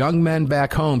inspires young men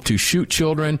back home to shoot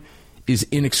children is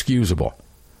inexcusable.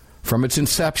 From its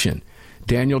inception,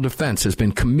 Daniel Defense has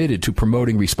been committed to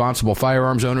promoting responsible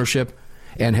firearms ownership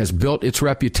and has built its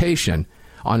reputation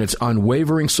on its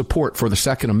unwavering support for the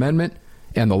Second Amendment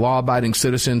and the law-abiding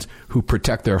citizens who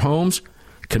protect their homes,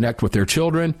 connect with their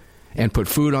children, and put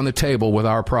food on the table with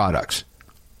our products.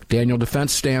 Daniel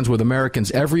Defense stands with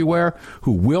Americans everywhere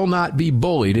who will not be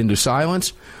bullied into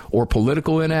silence or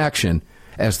political inaction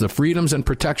as the freedoms and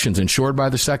protections ensured by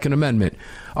the Second Amendment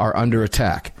are under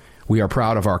attack. We are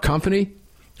proud of our company,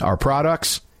 our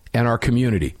products, and our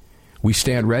community. We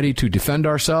stand ready to defend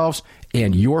ourselves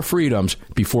and your freedoms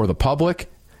before the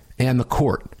public and the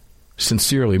court.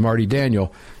 Sincerely, Marty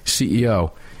Daniel,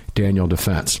 CEO, Daniel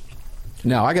Defense.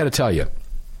 Now, I got to tell you,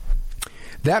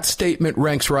 that statement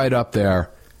ranks right up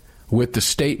there with the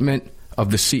statement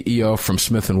of the CEO from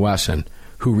Smith & Wesson,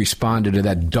 who responded to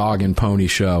that dog and pony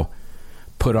show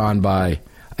put on by,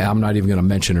 I'm not even going to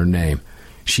mention her name.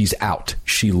 She's out.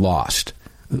 She lost.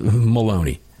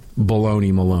 Maloney.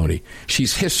 Baloney Maloney.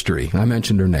 She's history. I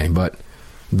mentioned her name, but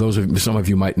some of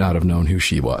you might not have known who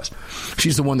she was.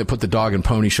 She's the one that put the dog and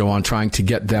pony show on, trying to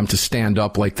get them to stand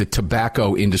up like the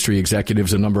tobacco industry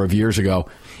executives a number of years ago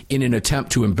in an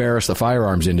attempt to embarrass the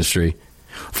firearms industry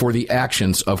for the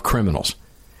actions of criminals.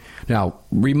 Now,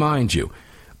 remind you,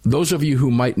 those of you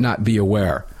who might not be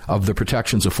aware of the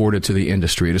protections afforded to the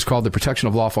industry, it is called the Protection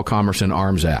of Lawful Commerce in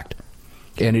Arms Act,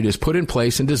 and it is put in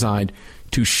place and designed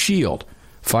to shield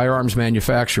firearms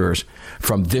manufacturers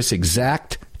from this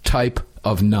exact type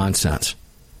of nonsense.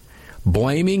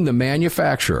 Blaming the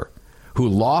manufacturer who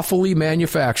lawfully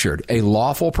manufactured a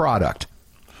lawful product,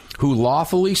 who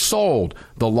lawfully sold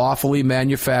the lawfully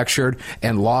manufactured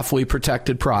and lawfully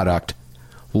protected product,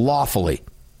 lawfully,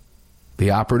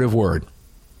 the operative word,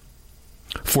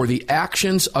 for the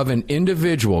actions of an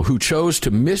individual who chose to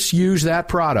misuse that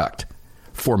product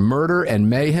for murder and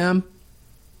mayhem,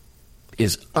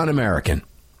 is un-American.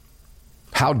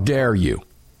 How dare you?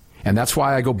 And that's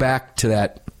why I go back to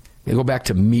that. I go back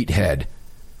to Meathead.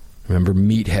 Remember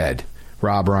Meathead,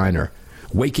 Rob Reiner.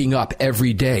 Waking up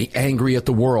every day angry at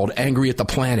the world, angry at the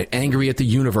planet, angry at the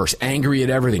universe, angry at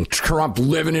everything. Trump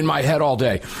living in my head all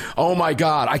day. Oh, my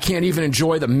God, I can't even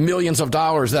enjoy the millions of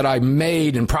dollars that I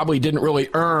made and probably didn't really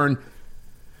earn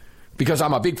because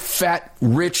I'm a big, fat,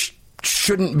 rich,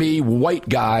 shouldn't-be white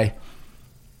guy.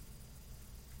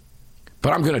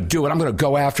 But I'm going to do it. I'm going to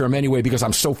go after him anyway because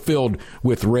I'm so filled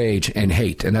with rage and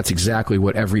hate. And that's exactly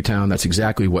what Everytown, that's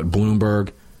exactly what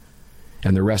Bloomberg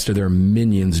and the rest of their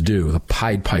minions do, the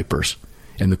Pied Pipers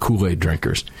and the Kool-Aid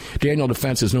drinkers. Daniel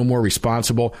Defense is no more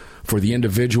responsible for the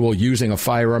individual using a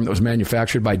firearm that was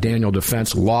manufactured by Daniel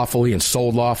Defense lawfully and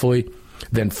sold lawfully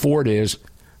than Ford is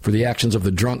for the actions of the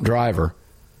drunk driver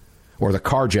or the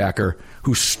carjacker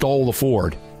who stole the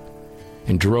Ford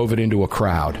and drove it into a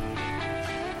crowd.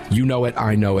 You know it,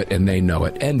 I know it, and they know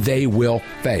it. And they will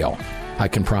fail. I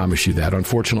can promise you that.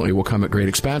 Unfortunately, it will come at great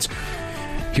expense.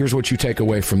 Here's what you take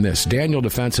away from this. Daniel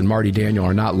Defense and Marty Daniel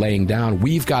are not laying down.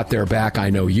 We've got their back. I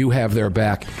know you have their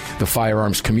back. The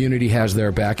firearms community has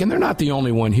their back. And they're not the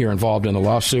only one here involved in the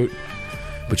lawsuit.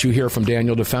 But you hear from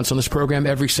Daniel Defense on this program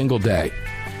every single day.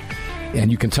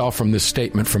 And you can tell from this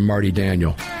statement from Marty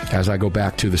Daniel, as I go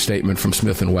back to the statement from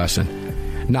Smith &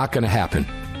 Wesson, not going to happen.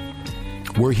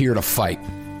 We're here to fight.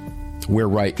 We're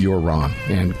right, you're wrong.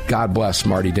 And God bless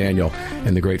Marty Daniel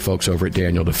and the great folks over at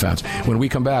Daniel Defense. When we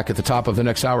come back at the top of the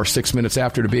next hour, 6 minutes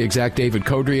after to be exact, David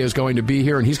Codria is going to be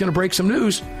here, and he's going to break some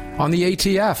news on the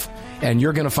ATF. And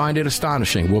you're going to find it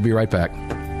astonishing. We'll be right back.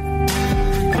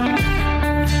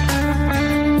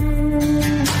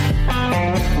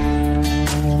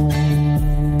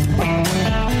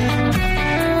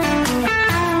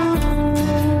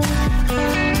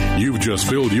 Just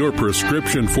filled your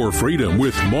prescription for freedom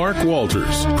with Mark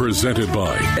Walters, presented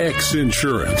by X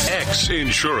Insurance. X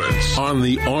Insurance on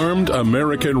the Armed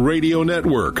American Radio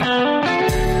Network.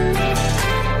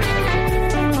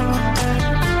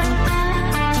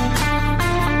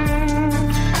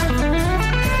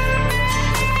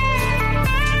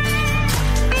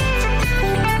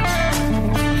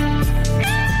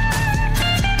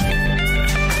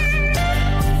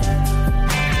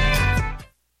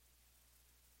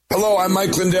 Hello, I'm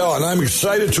Mike Lindell, and I'm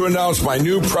excited to announce my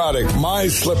new product, My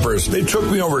Slippers. They took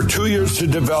me over 2 years to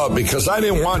develop because I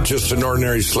didn't want just an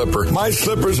ordinary slipper. My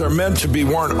slippers are meant to be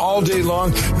worn all day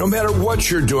long, no matter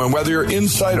what you're doing, whether you're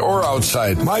inside or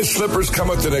outside. My slippers come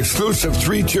with an exclusive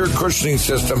 3-tier cushioning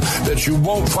system that you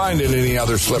won't find in any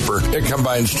other slipper. It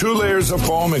combines 2 layers of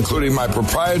foam, including my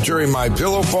proprietary My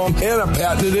Pillow foam and a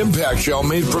patented impact gel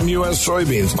made from U.S.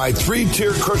 soybeans. My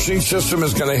 3-tier cushioning system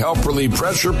is going to help relieve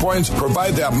pressure points,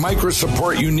 provide that micro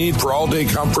support you need for all-day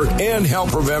comfort, and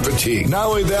help prevent fatigue. Not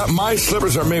only that, my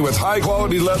slippers are made with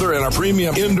high-quality leather and a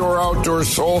premium indoor-outdoor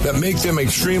sole that make them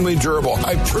extremely durable.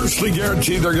 I personally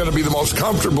guarantee they're going to be the most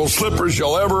comfortable slippers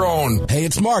you'll ever own. Hey,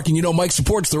 it's Mark, and you know Mike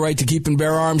supports the right to keep and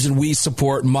bear arms, and we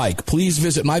support Mike. Please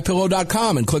visit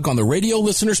MyPillow.com and click on the radio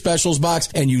listener specials box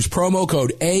and use promo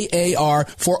code AAR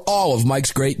for all of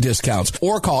Mike's great discounts.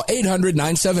 Or call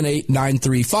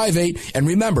 800-978-9358, and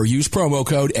remember, use promo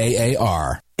code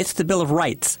AAR. It's the Bill of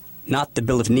Rights, not the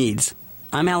Bill of Needs.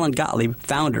 I'm Alan Gottlieb,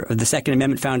 founder of the Second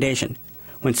Amendment Foundation.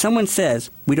 When someone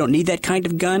says we don't need that kind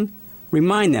of gun,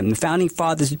 remind them the Founding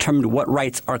Fathers determined what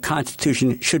rights our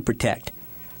Constitution should protect.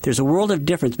 There's a world of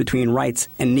difference between rights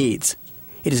and needs.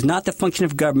 It is not the function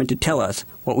of government to tell us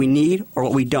what we need or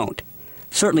what we don't.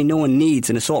 Certainly no one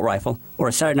needs an assault rifle or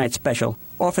a Saturday Night Special,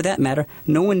 or for that matter,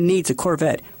 no one needs a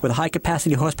Corvette with a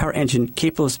high-capacity horsepower engine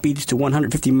capable of speeds to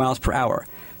 150 miles per hour.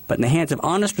 But in the hands of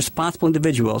honest, responsible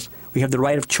individuals, we have the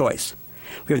right of choice.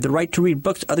 We have the right to read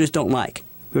books others don't like.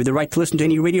 We have the right to listen to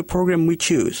any radio program we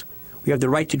choose. We have the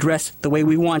right to dress the way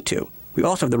we want to. We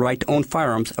also have the right to own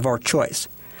firearms of our choice.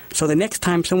 So the next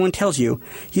time someone tells you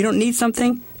you don't need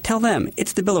something, tell them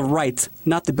it's the Bill of Rights,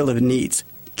 not the Bill of Needs.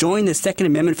 Join the Second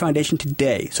Amendment Foundation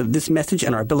today so that this message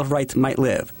and our Bill of Rights might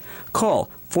live. Call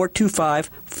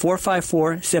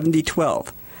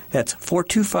 425-454-7012. That's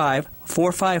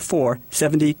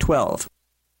 425-454-7012.